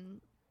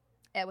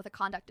with a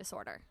conduct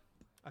disorder.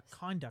 A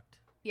conduct.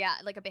 Yeah,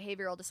 like a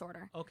behavioral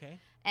disorder. Okay.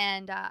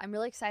 And I'm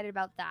really excited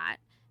about that.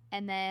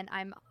 And then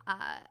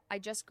I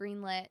just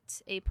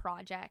greenlit a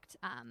project,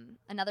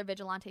 another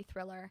vigilante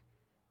thriller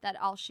that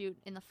I'll shoot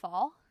in the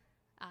fall.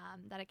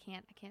 That I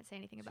can't say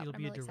anything So about. you'll but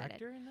be I'm a really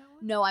director excited. in that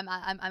one? No,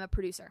 I'm a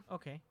producer.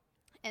 Okay.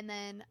 And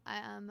then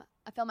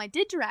a film I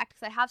did direct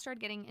because I have started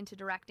getting into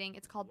directing.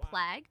 It's called Wow.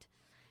 Plagued.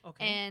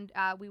 Okay. And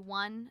we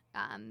won.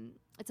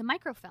 It's a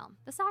microfilm.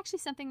 This is actually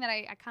something that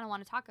I kind of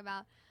want to talk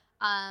about.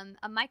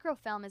 A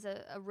microfilm is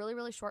a really,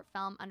 really short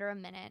film under a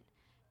minute.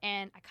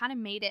 And I kind of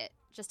made it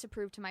just to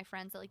prove to my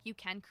friends that like you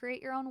can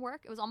create your own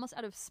work. It was almost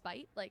out of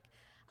spite. Like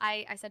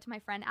I said to my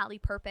friend Ali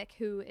Perpick,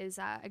 who is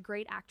a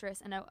great actress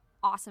and an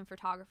awesome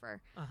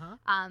photographer. Uh-huh.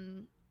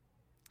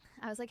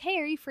 I was like, hey,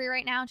 are you free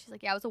right now? And she's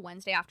like, yeah, it was a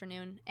Wednesday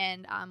afternoon.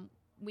 And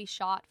we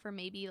shot for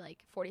maybe like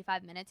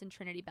 45 minutes in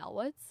Trinity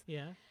Bellwoods.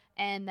 Yeah.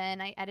 And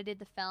then I edited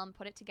the film,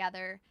 put it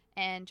together,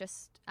 and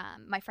just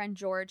my friend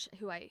George,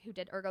 who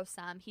did Ergo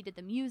Sum, he did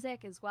the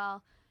music as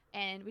well.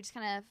 And we just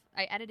I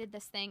edited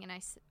this thing and I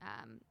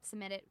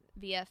submitted it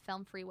via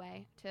Film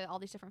Freeway to all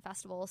these different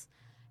festivals.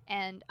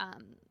 And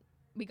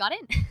we got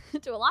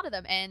in to a lot of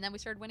them. And then we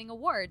started winning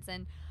awards.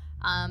 And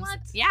What?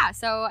 yeah,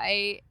 so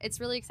it's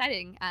really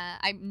exciting.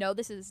 I know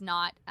this is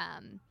not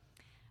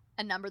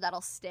a number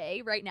that'll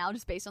stay right now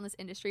just based on this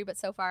industry, but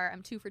so far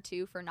I'm 2 for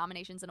 2 for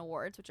nominations and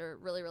awards, which are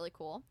really, really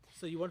cool.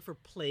 So you won for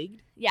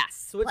Plagued?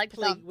 Yes. So what's Plagued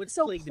Plagued- film. what's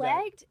So Plagued about?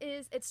 Plagued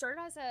it started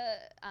as a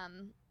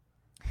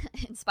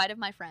in spite of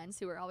my friends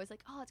who were always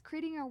like, oh, it's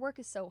creating our work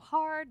is so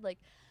hard. Like,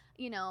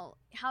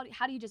 how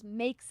do you just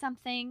make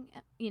something?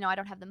 I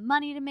don't have the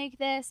money to make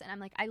this. And I'm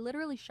like, I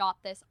literally shot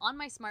this on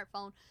my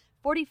smartphone,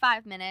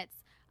 45 minutes.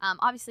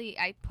 Obviously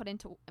I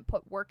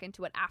put work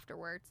into it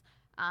afterwards.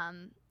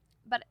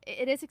 But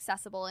it is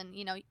accessible. And,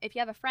 if you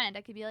have a friend,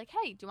 I could be like,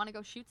 hey, do you want to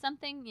go shoot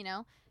something?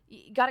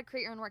 You got to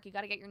create your own work. You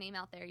got to get your name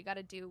out there. You got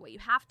to do what you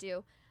have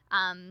to.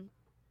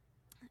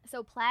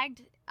 So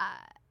Plagued,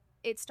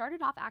 it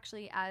started off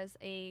actually as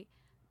a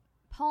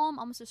poem,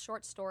 almost a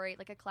short story,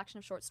 like a collection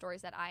of short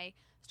stories that I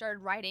started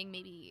writing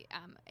maybe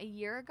a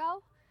year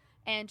ago.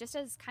 And just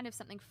as kind of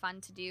something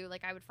fun to do,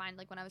 like I would find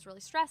like when I was really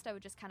stressed, I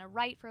would just kind of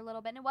write for a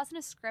little bit. And it wasn't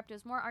a script, it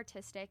was more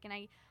artistic. And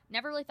I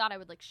never really thought I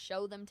would like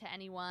show them to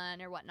anyone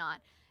or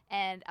whatnot.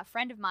 And a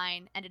friend of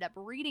mine ended up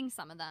reading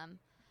some of them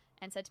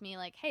and said to me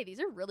like, hey, these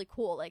are really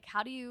cool. Like,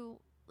 how do you,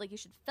 like, you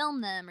should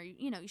film them or,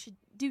 you should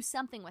do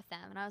something with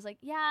them. And I was like,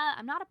 yeah,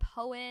 I'm not a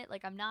poet.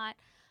 Like, I'm not,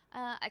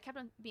 I kept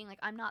on being like,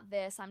 I'm not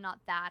this, I'm not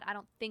that. I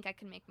don't think I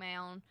can make my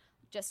own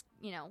just,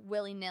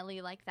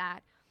 willy-nilly like that.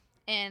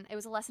 And it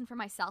was a lesson for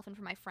myself and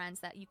for my friends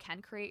that you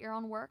can create your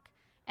own work.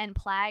 And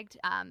Plagued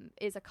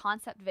is a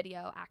concept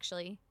video,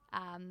 actually,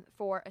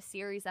 for a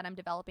series that I'm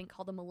developing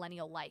called The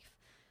Millennial Life,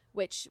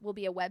 which will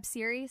be a web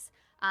series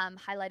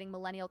highlighting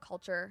millennial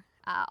culture,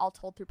 all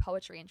told through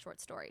poetry and short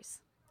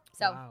stories.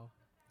 So Wow.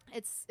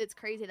 it's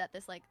crazy that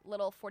this like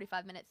little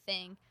 45-minute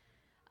thing,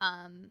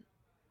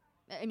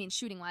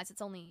 shooting-wise,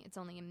 it's only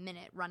a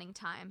minute running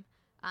time.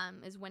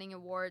 is winning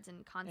awards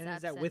and concepts. And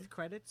is that with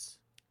credits?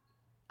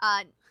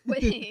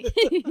 With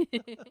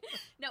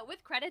no,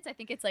 with credits, I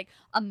think it's like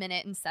a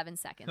minute and 7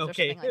 seconds or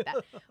something like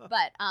that.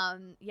 But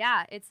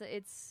yeah,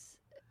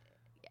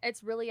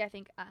 it's really, I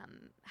think,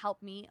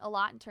 helped me a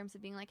lot in terms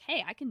of being like,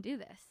 hey, I can do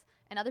this,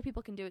 and other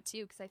people can do it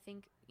too. Because I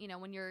think, you know,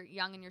 when you're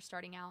young and you're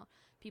starting out,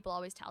 people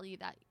always tell you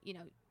that, you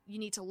know, you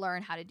need to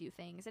learn how to do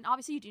things, and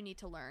obviously you do need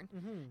to learn,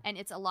 and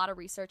it's a lot of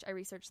research. I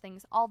research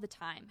things all the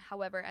time.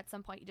 However, at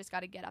some point, you just got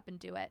to get up and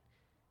do it.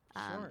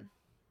 Sure.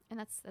 And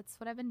that's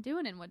what I've been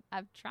doing and what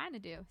I'm trying to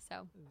do.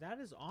 So that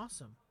is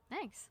awesome.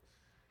 Thanks.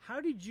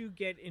 How did you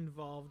get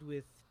involved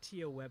with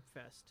TIA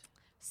Webfest?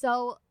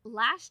 So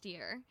last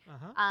year,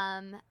 Uh-huh.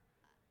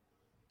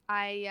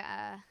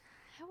 I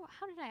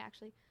how did I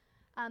actually?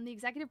 The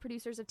executive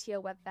producers of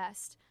TIA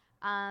Webfest,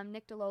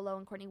 Nick DeLolo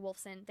and Courtney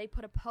Wolfson, they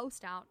put a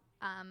post out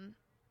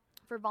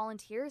for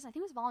volunteers. I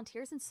think it was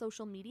volunteers in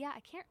social media. I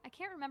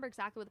can't remember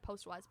exactly what the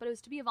post was, but it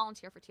was to be a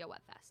volunteer for TIA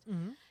Webfest.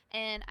 Mm-hmm.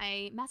 And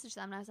I messaged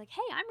them and I was like,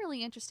 hey, I'm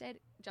really interested.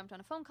 Jumped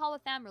on a phone call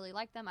with them, really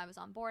liked them. I was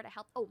on board. I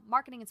helped. Oh,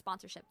 marketing and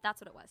sponsorship. That's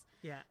what it was.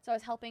 Yeah. So I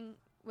was helping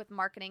with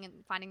marketing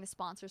and finding the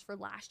sponsors for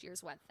last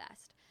year's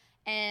Webfest.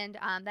 And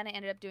then I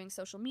ended up doing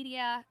social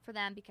media for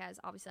them because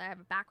obviously I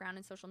have a background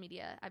in social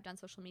media. I've done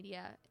social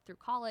media through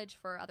college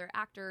for other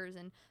actors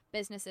and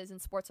businesses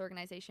and sports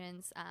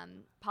organizations,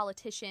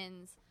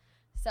 politicians.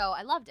 So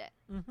I loved it.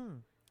 Mm-hmm.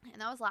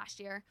 And that was last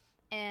year.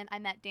 And I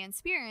met Dan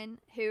Spearin,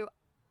 who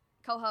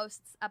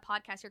co-hosts a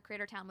podcast, Your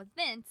Creator Town, with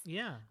Vince.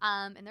 Yeah.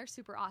 And they're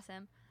super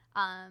awesome.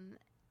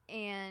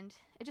 And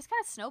it just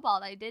kind of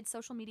snowballed. I did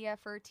social media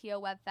for TIA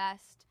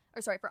Webfest,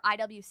 for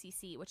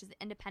IWCC, which is the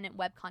Independent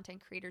Web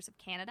Content Creators of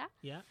Canada.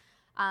 Yeah.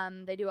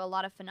 They do a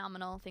lot of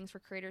phenomenal things for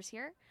creators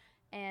here.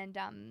 And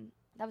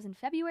that was in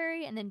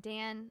February. And then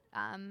Dan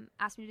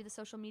asked me to do the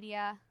social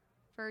media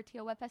for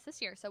TIA Webfest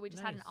this year. So we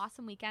just had an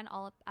awesome weekend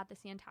all up at the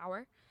CN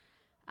Tower.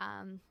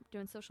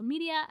 Doing social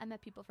media. I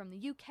met people from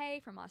the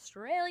UK, from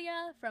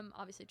Australia, from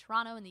obviously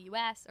Toronto in the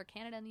US, or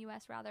Canada in the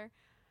US rather.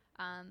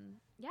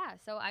 Yeah,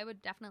 so I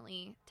would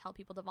definitely tell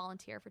people to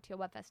volunteer for TIA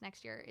Webfest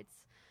next year.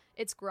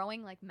 It's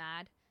growing like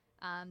mad.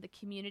 The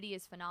community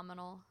is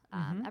phenomenal.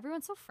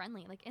 Everyone's so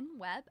friendly. Like in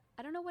web,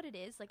 I don't know what it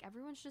is. Like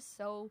everyone's just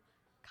so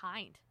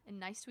kind and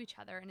nice to each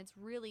other, and it's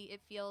really,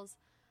 it feels,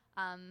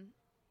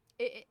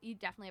 you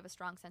definitely have a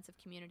strong sense of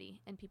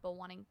community and people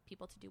wanting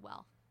people to do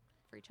well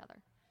for each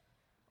other.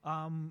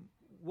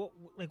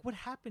 What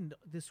happened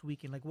this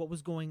weekend? Like, what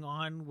was going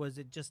on? Was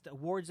it just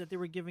awards that they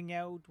were giving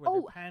out? Were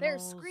there panels?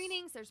 There's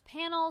screenings, there's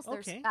panels,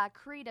 there's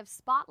creative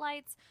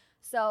spotlights.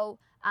 So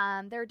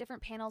there are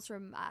different panels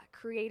from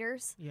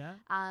creators. Yeah.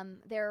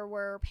 There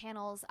were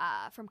panels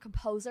from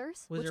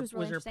composers, which was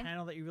really interesting. Was there a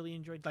panel that you really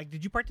enjoyed? Like,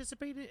 did you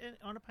participate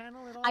on a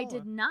panel at all? I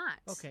did not.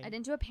 Okay. I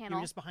didn't do a panel. You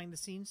were just behind the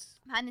scenes?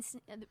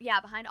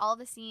 Behind all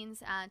the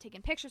scenes,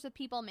 taking pictures with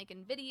people,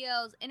 making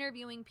videos,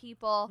 interviewing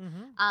people.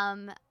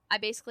 Mm-hmm. I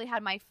basically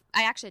had I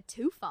actually had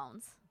 2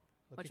 phones,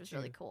 which was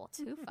really cool.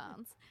 2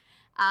 phones.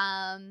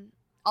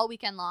 All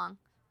weekend long,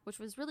 which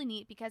was really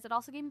neat because it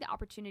also gave me the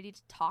opportunity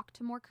to talk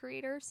to more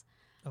creators.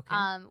 Okay.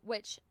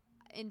 Which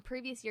in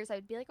previous years I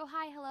would be like, oh,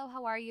 hi, hello,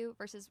 how are you?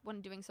 Versus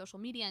when doing social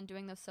media and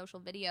doing those social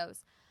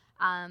videos.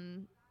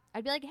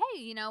 I'd be like,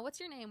 hey, you know, what's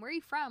your name? Where are you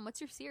from? What's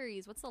your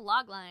series? What's the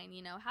log line?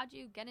 You know, how'd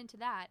you get into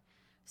that?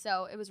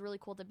 So it was really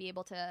cool to be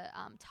able to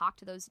talk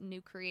to those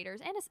new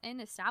creators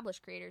and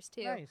established creators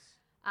too. Nice.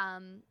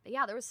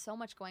 Yeah, there was so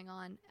much going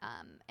on.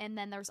 And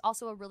then there's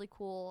also a really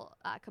cool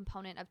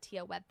component of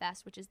TIA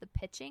Webfest, which is the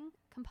pitching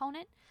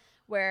component,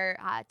 where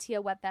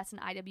TIA Webfest and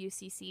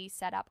IWCC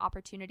set up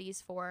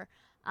opportunities for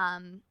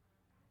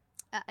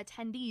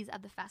attendees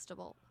of the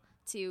festival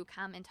to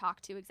come and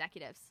talk to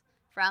executives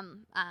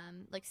from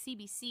like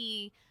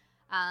CBC,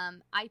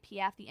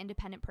 IPF, the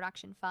Independent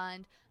Production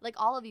Fund, like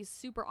all of these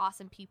super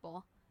awesome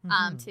people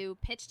to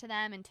pitch to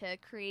them and to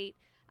create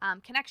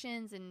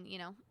connections and, you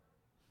know,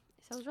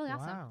 so it was really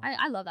awesome.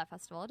 I love that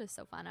festival. It is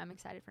so fun. I'm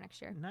excited for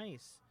next year.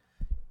 Nice.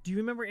 Do you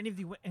remember any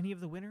of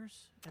the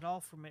winners at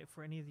all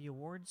for any of the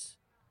awards?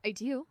 I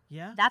do.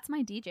 Yeah. That's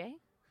my DJ.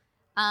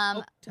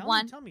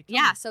 Tell me.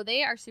 Yeah, so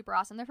they are super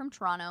awesome. They're from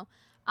Toronto.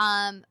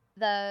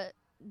 The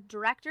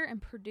director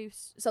and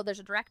so there's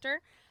a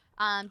director,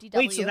 DW.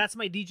 Wait, so that's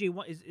my DJ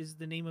is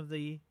the name of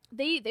the...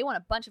 They won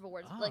a bunch of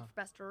awards, like for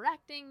best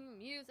directing,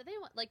 music. They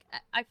won, like,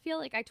 I feel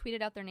like I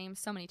tweeted out their names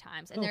so many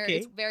times, and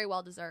it's very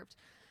well deserved.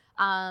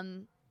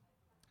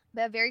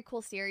 But a very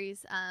cool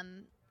series.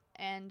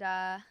 And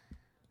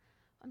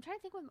I'm trying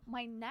to think what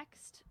my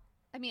next...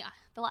 I mean,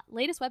 the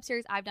latest web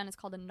series I've done is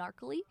called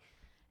Anarchally.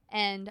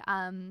 And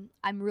I'm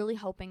really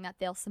hoping that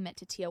they'll submit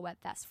to TIA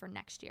Webfest for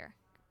next year.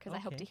 Because I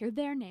hope to hear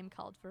their name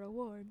called for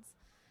awards.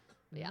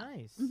 Yeah.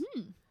 Nice.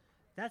 Mm-hmm.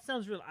 That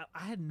sounds real.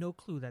 I had no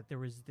clue that there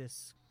was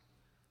this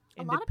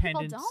a lot of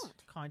people independent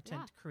don't.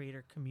 content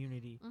creator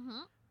community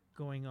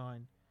going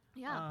on.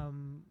 Yeah.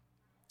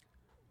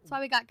 That's why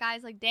we got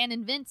guys like Dan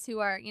and Vince who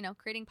are, you know,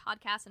 creating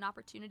podcasts and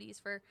opportunities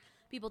for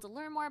people to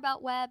learn more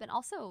about web. And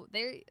also,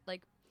 they're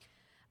like,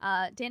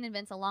 Dan and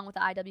Vince, along with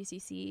the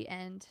IWCC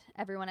and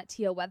everyone at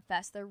TO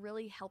Webfest, they're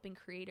really helping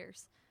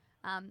creators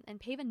and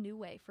pave a new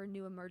way for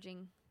new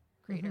emerging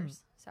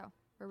creators. So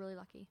we're really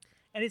lucky.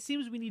 And it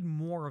seems we need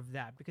more of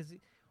that because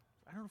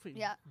I don't know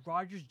if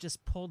Rogers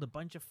just pulled a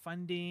bunch of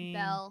funding.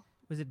 Bell.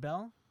 Was it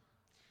Bell?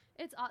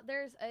 It's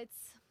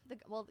the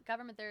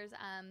government. There's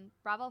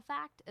Bravo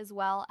Fact as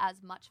well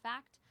as Much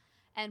Fact,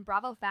 and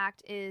Bravo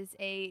Fact is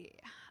I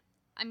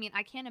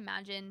can't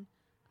imagine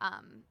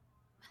I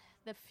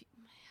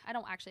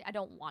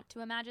don't want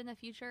to imagine the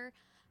future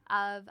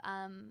of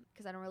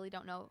because I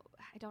don't know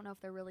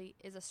if there really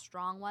is a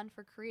strong one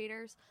for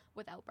creators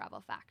without Bravo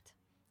Fact,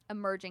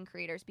 emerging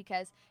creators,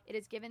 because it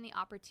has given the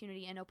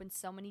opportunity and opened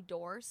so many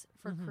doors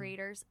for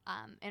creators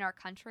in our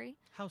country.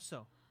 How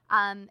so?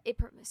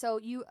 So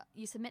you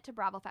submit to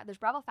Bravo Fact. There's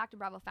Bravo Fact and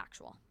Bravo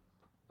Factual.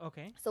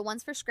 Okay. So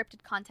one's for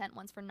scripted content,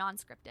 one's for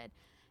non-scripted,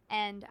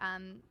 and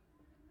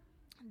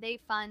they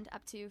fund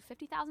up to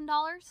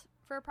 $50,000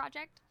 for a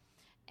project.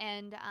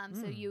 And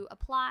so you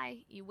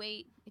apply, you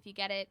wait. If you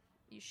get it,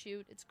 you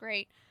shoot. It's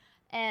great.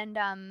 And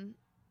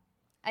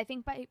I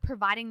think by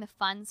providing the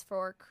funds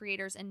for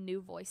creators and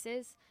new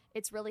voices,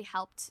 it's really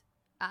helped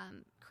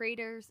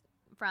creators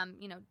from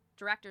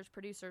directors,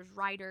 producers,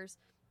 writers,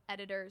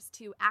 editors,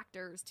 to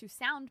actors, to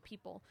sound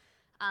people.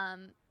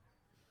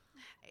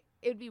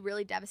 It would be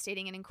really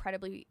devastating and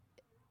incredibly,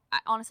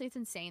 honestly, it's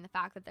insane the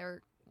fact that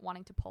they're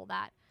wanting to pull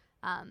that.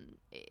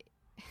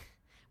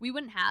 We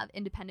wouldn't have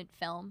independent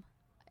film,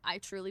 I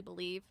truly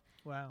believe,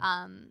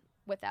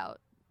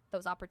 without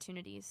those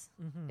opportunities.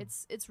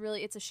 It's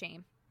a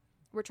shame.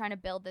 We're trying to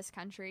build this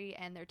country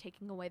and they're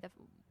taking away the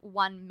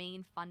one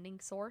main funding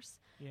source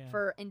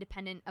for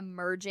independent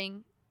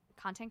emerging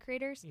content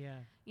creators.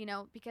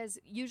 Because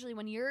usually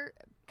when you're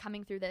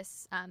coming through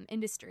this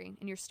industry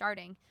and you're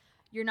starting,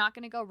 you're not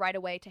going to go right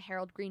away to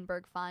Harold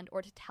Greenberg Fund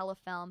or to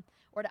Telefilm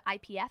or to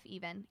IPF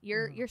even.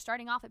 You're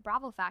starting off at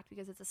Bravo Fact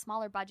because it's a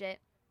smaller budget.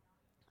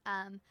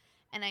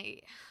 And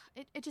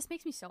it just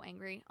makes me so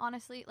angry,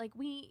 honestly. Like,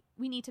 we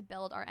need to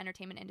build our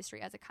entertainment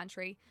industry as a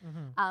country.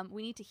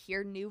 We need to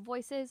hear new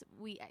voices.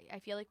 I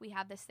feel like we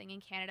have this thing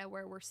in Canada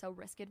where we're so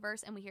risk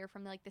adverse and we hear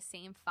from the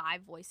same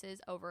 5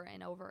 voices over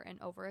and over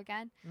and over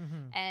again.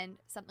 And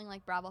something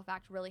like Bravo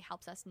Fact really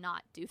helps us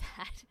not do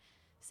that.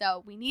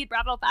 So we need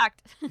Bravo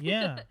Fact.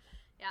 Yeah.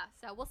 Yeah.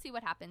 So we'll see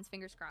what happens.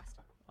 Fingers crossed.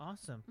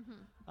 Awesome.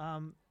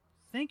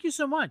 Thank you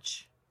so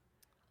much.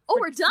 Oh,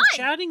 we're done.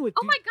 Chatting with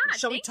you. Oh my God!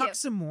 Shall we talk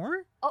some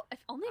more? Oh, if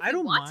only if I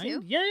don't want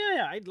mind. to.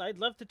 Yeah. I'd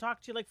love to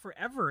talk to you like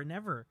forever and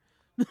ever.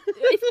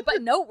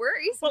 But no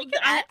worries. Well,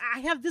 I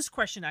have this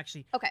question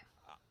actually. Okay.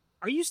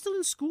 Are you still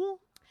in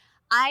school?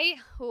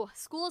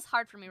 School is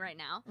hard for me right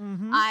now.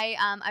 Mm-hmm.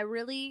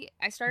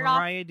 I started off.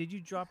 Mariah, did you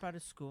drop out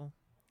of school?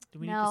 Do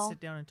we need to sit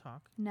down and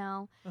talk?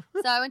 No.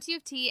 So I went to U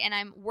of T and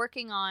I'm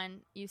working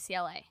on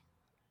UCLA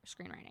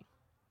screenwriting.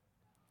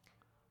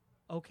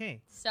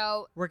 Okay.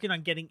 So working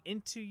on getting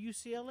into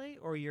UCLA,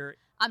 or you're?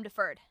 I'm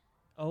deferred.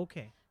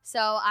 Okay.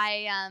 So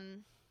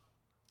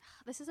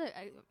this is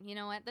you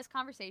know what? This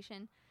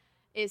conversation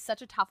is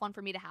such a tough one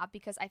for me to have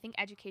because I think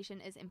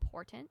education is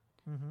important.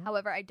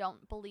 However, I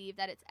don't believe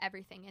that it's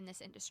everything in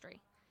this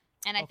industry.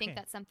 And I think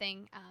that's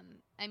something,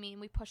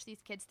 we push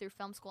these kids through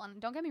film school.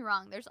 And don't get me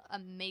wrong, there's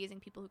amazing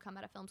people who come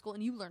out of film school,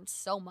 and you learn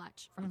so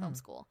much from film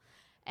school.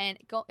 And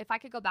if I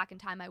could go back in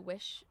time, I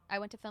wish I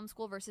went to film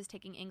school versus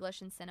taking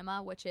English and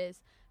cinema, which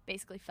is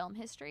basically film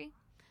history.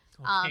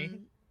 Okay.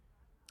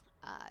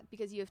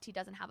 Because U of T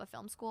doesn't have a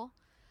film school.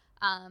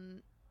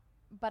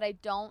 But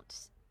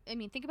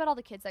think about all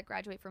the kids that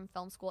graduate from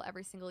film school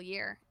every single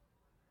year.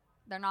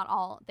 They don't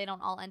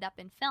all end up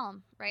in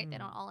film, right? They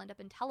don't all end up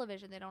in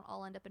television. They don't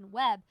all end up in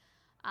web.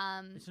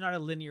 It's not a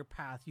linear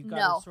path. You've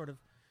got to sort of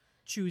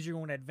choose your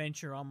own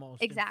adventure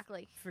almost.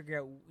 Exactly. Figure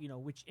out,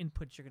 which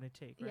inputs you're going to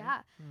take, right? Yeah.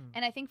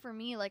 And I think for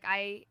me,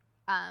 I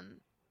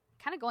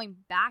kind of going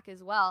back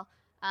as well,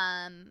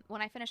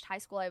 when I finished high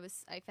school,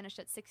 I finished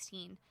at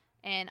 16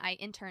 and I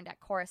interned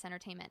at Chorus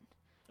Entertainment.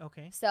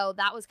 Okay. So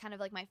that was kind of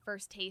like my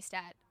first taste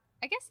at,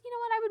 I guess,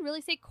 I would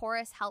really say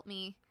Chorus helped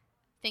me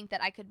think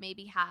that I could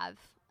maybe have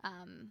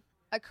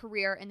a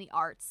career in the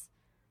arts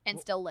and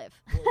still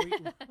live.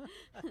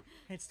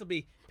 And still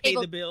pay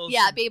the bills.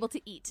 Yeah, be able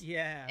to eat.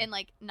 Yeah. And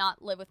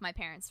not live with my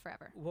parents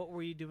forever. What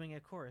were you doing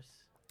at Chorus?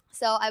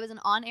 So I was an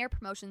on-air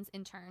promotions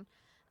intern.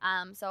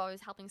 So I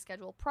was helping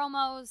schedule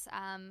promos.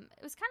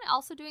 It was kind of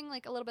also doing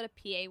a little bit of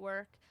PA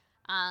work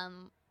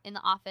in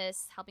the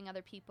office, helping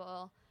other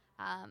people.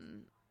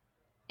 And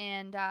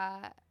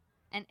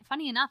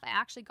funny enough, I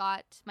actually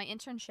got my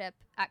internship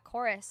at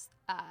Chorus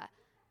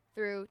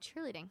through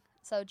cheerleading.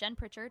 So Jen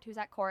Pritchard, who's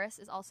at Chorus,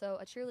 is also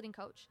a cheerleading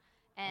coach.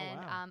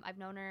 And I've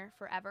known her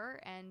forever.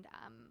 And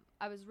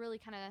I was really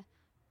kind of,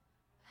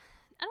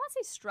 I don't want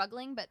to say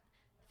struggling, but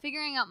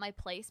figuring out my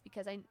place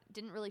because I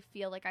didn't really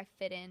feel like I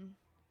fit in.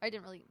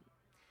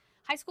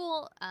 High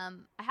school, I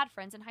had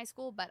friends in high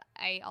school, but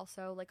I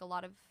also, a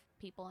lot of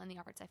people in the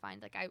arts, I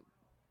find,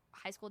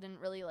 high school didn't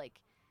really,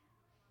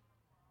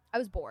 I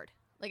was bored.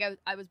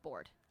 I was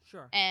bored.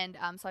 Sure. And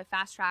so I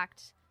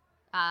fast-tracked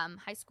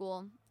high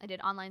school. I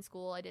did online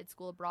school. I did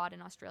school abroad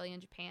in Australia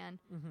and Japan.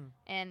 Mm-hmm.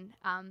 And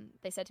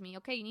they said to me,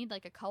 okay, you need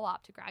like a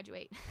co-op to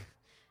graduate.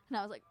 And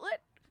I was like, what?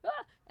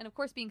 Ah! And of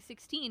course, being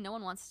 16, no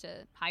one wants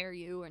to hire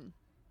you and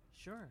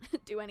Sure.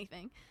 do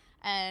anything.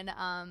 And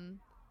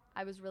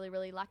I was really,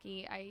 really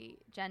lucky.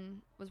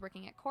 Jen was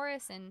working at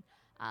Chorus, and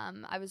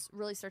I was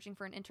really searching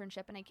for an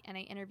internship, and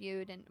I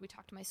interviewed, and we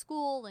talked to my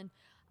school, and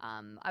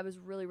I was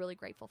really, really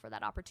grateful for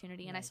that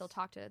opportunity. And I still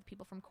talk to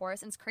people from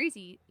Chorus, and it's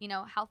crazy,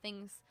 how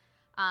things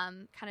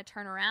kind of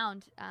turn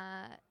around.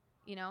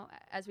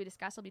 As we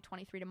discussed, I'll be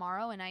 23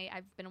 tomorrow, and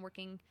I've been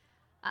working.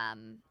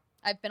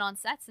 I've been on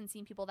sets and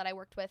seen people that I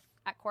worked with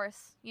at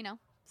Chorus,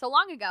 so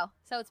long ago.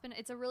 So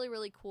it's a really,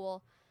 really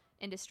cool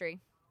industry,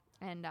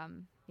 and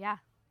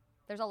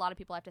there's a lot of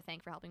people I have to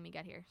thank for helping me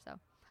get here. So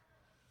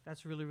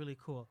that's really, really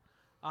cool.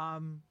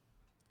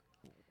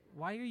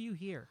 Why are you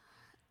here?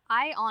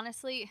 I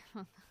honestly,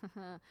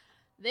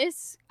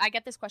 I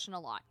get this question a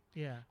lot.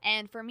 Yeah.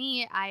 And for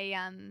me,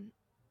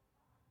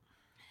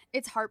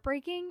 it's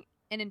heartbreaking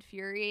and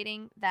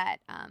infuriating that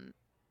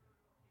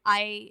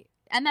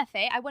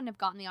MFA, I wouldn't have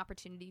gotten the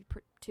opportunity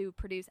to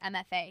produce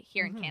MFA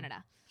here in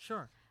Canada.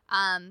 Sure.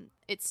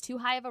 It's too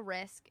high of a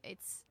risk.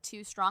 It's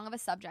too strong of a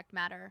subject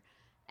matter.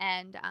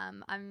 And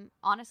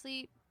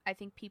I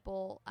think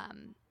people,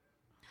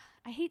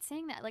 I hate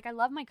saying that. Like, I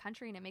love my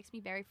country, and it makes me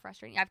very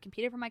frustrating. I've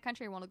competed for my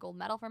country. I won a gold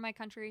medal for my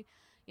country,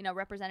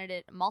 represented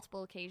it on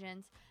multiple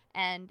occasions.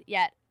 And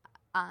yet,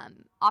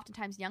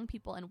 oftentimes young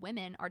people and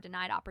women are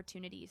denied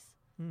opportunities.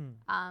 And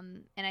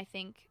I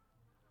think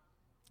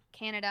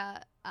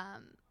Canada,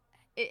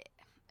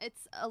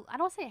 it's I don't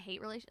want to say a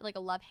hate relationship, like a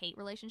love-hate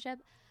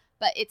relationship,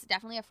 but it's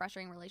definitely a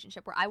frustrating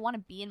relationship where I want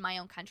to be in my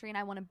own country and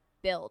I want to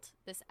build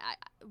this.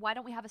 Why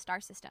don't we have a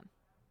star system?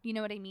 You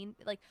know what I mean?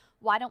 Like,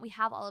 why don't we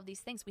have all of these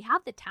things? We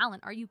have the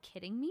talent. Are you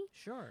kidding me?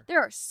 Sure. There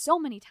are so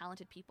many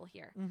talented people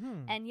here.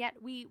 And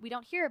yet we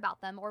don't hear about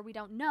them, or we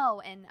don't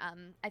know. And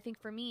I think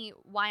for me,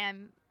 why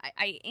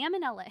I am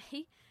in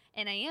LA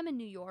and I am in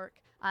New York.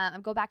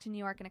 I'm go back to New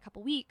York in a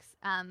couple weeks.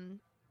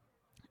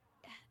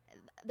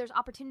 There's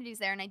opportunities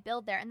there, and I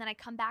build there, and then I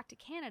come back to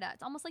Canada.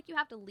 It's almost like you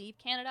have to leave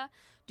Canada,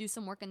 do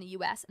some work in the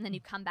US, and then you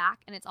come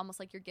back, and it's almost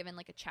like you're given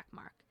like a check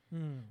mark.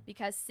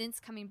 Because since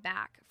coming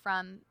back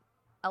from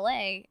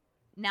LA,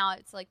 now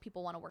it's like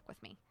people want to work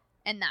with me,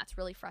 and that's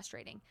really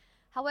frustrating.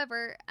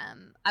 However,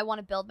 I want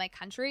to build my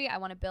country. I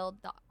want to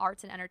build the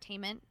arts and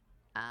entertainment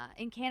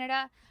in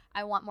Canada.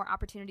 I want more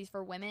opportunities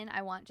for women.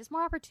 I want just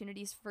more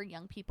opportunities for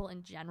young people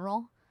in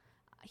general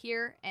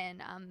here,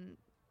 and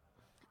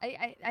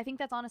I think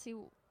that's honestly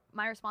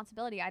my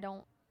responsibility. I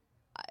don't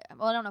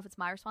know if it's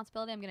my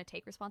responsibility. I'm going to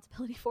take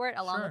responsibility for it,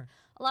 along with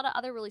a lot of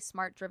other really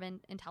smart, driven,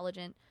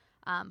 intelligent,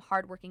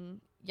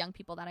 hardworking young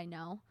people that I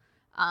know.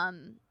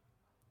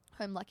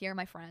 Who I'm lucky are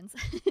my friends.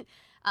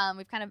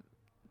 We've kind of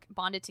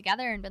bonded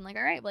together and been like,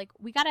 all right, like,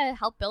 we got to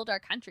help build our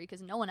country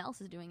because no one else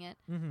is doing it.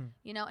 And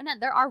then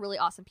there are really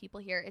awesome people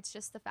here. It's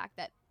just the fact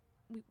that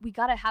we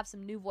got to have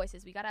some new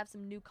voices. We got to have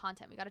some new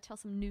content. We got to tell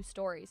some new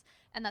stories.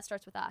 And that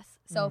starts with us.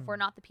 So if we're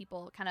not the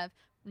people kind of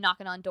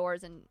knocking on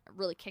doors and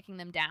really kicking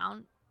them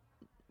down,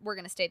 we're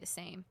going to stay the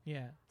same.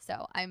 Yeah.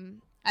 So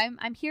I'm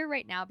here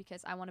right now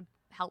because I want to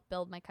help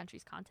build my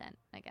country's content,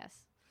 I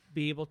guess.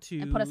 Be able to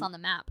and put us on the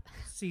map.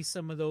 See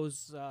some of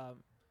those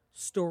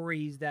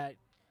stories that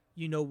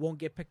won't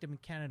get picked up in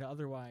Canada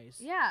otherwise.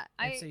 Yeah,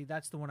 I'd say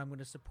that's the one I'm going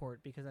to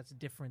support because that's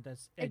different.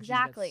 That's edgy,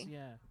 exactly.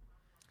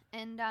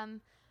 And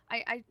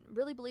I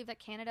really believe that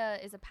Canada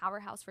is a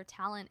powerhouse for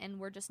talent, and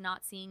we're just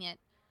not seeing it.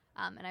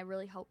 And I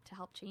really hope to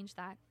help change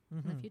that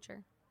in the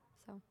future.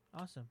 So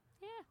awesome.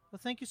 Yeah. Well,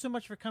 thank you so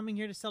much for coming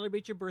here to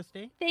celebrate your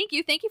birthday. Thank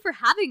you. Thank you for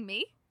having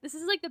me. This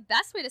is like the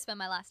best way to spend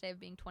my last day of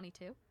being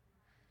 22.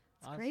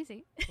 It's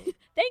crazy. Cool.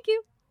 Thank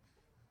you.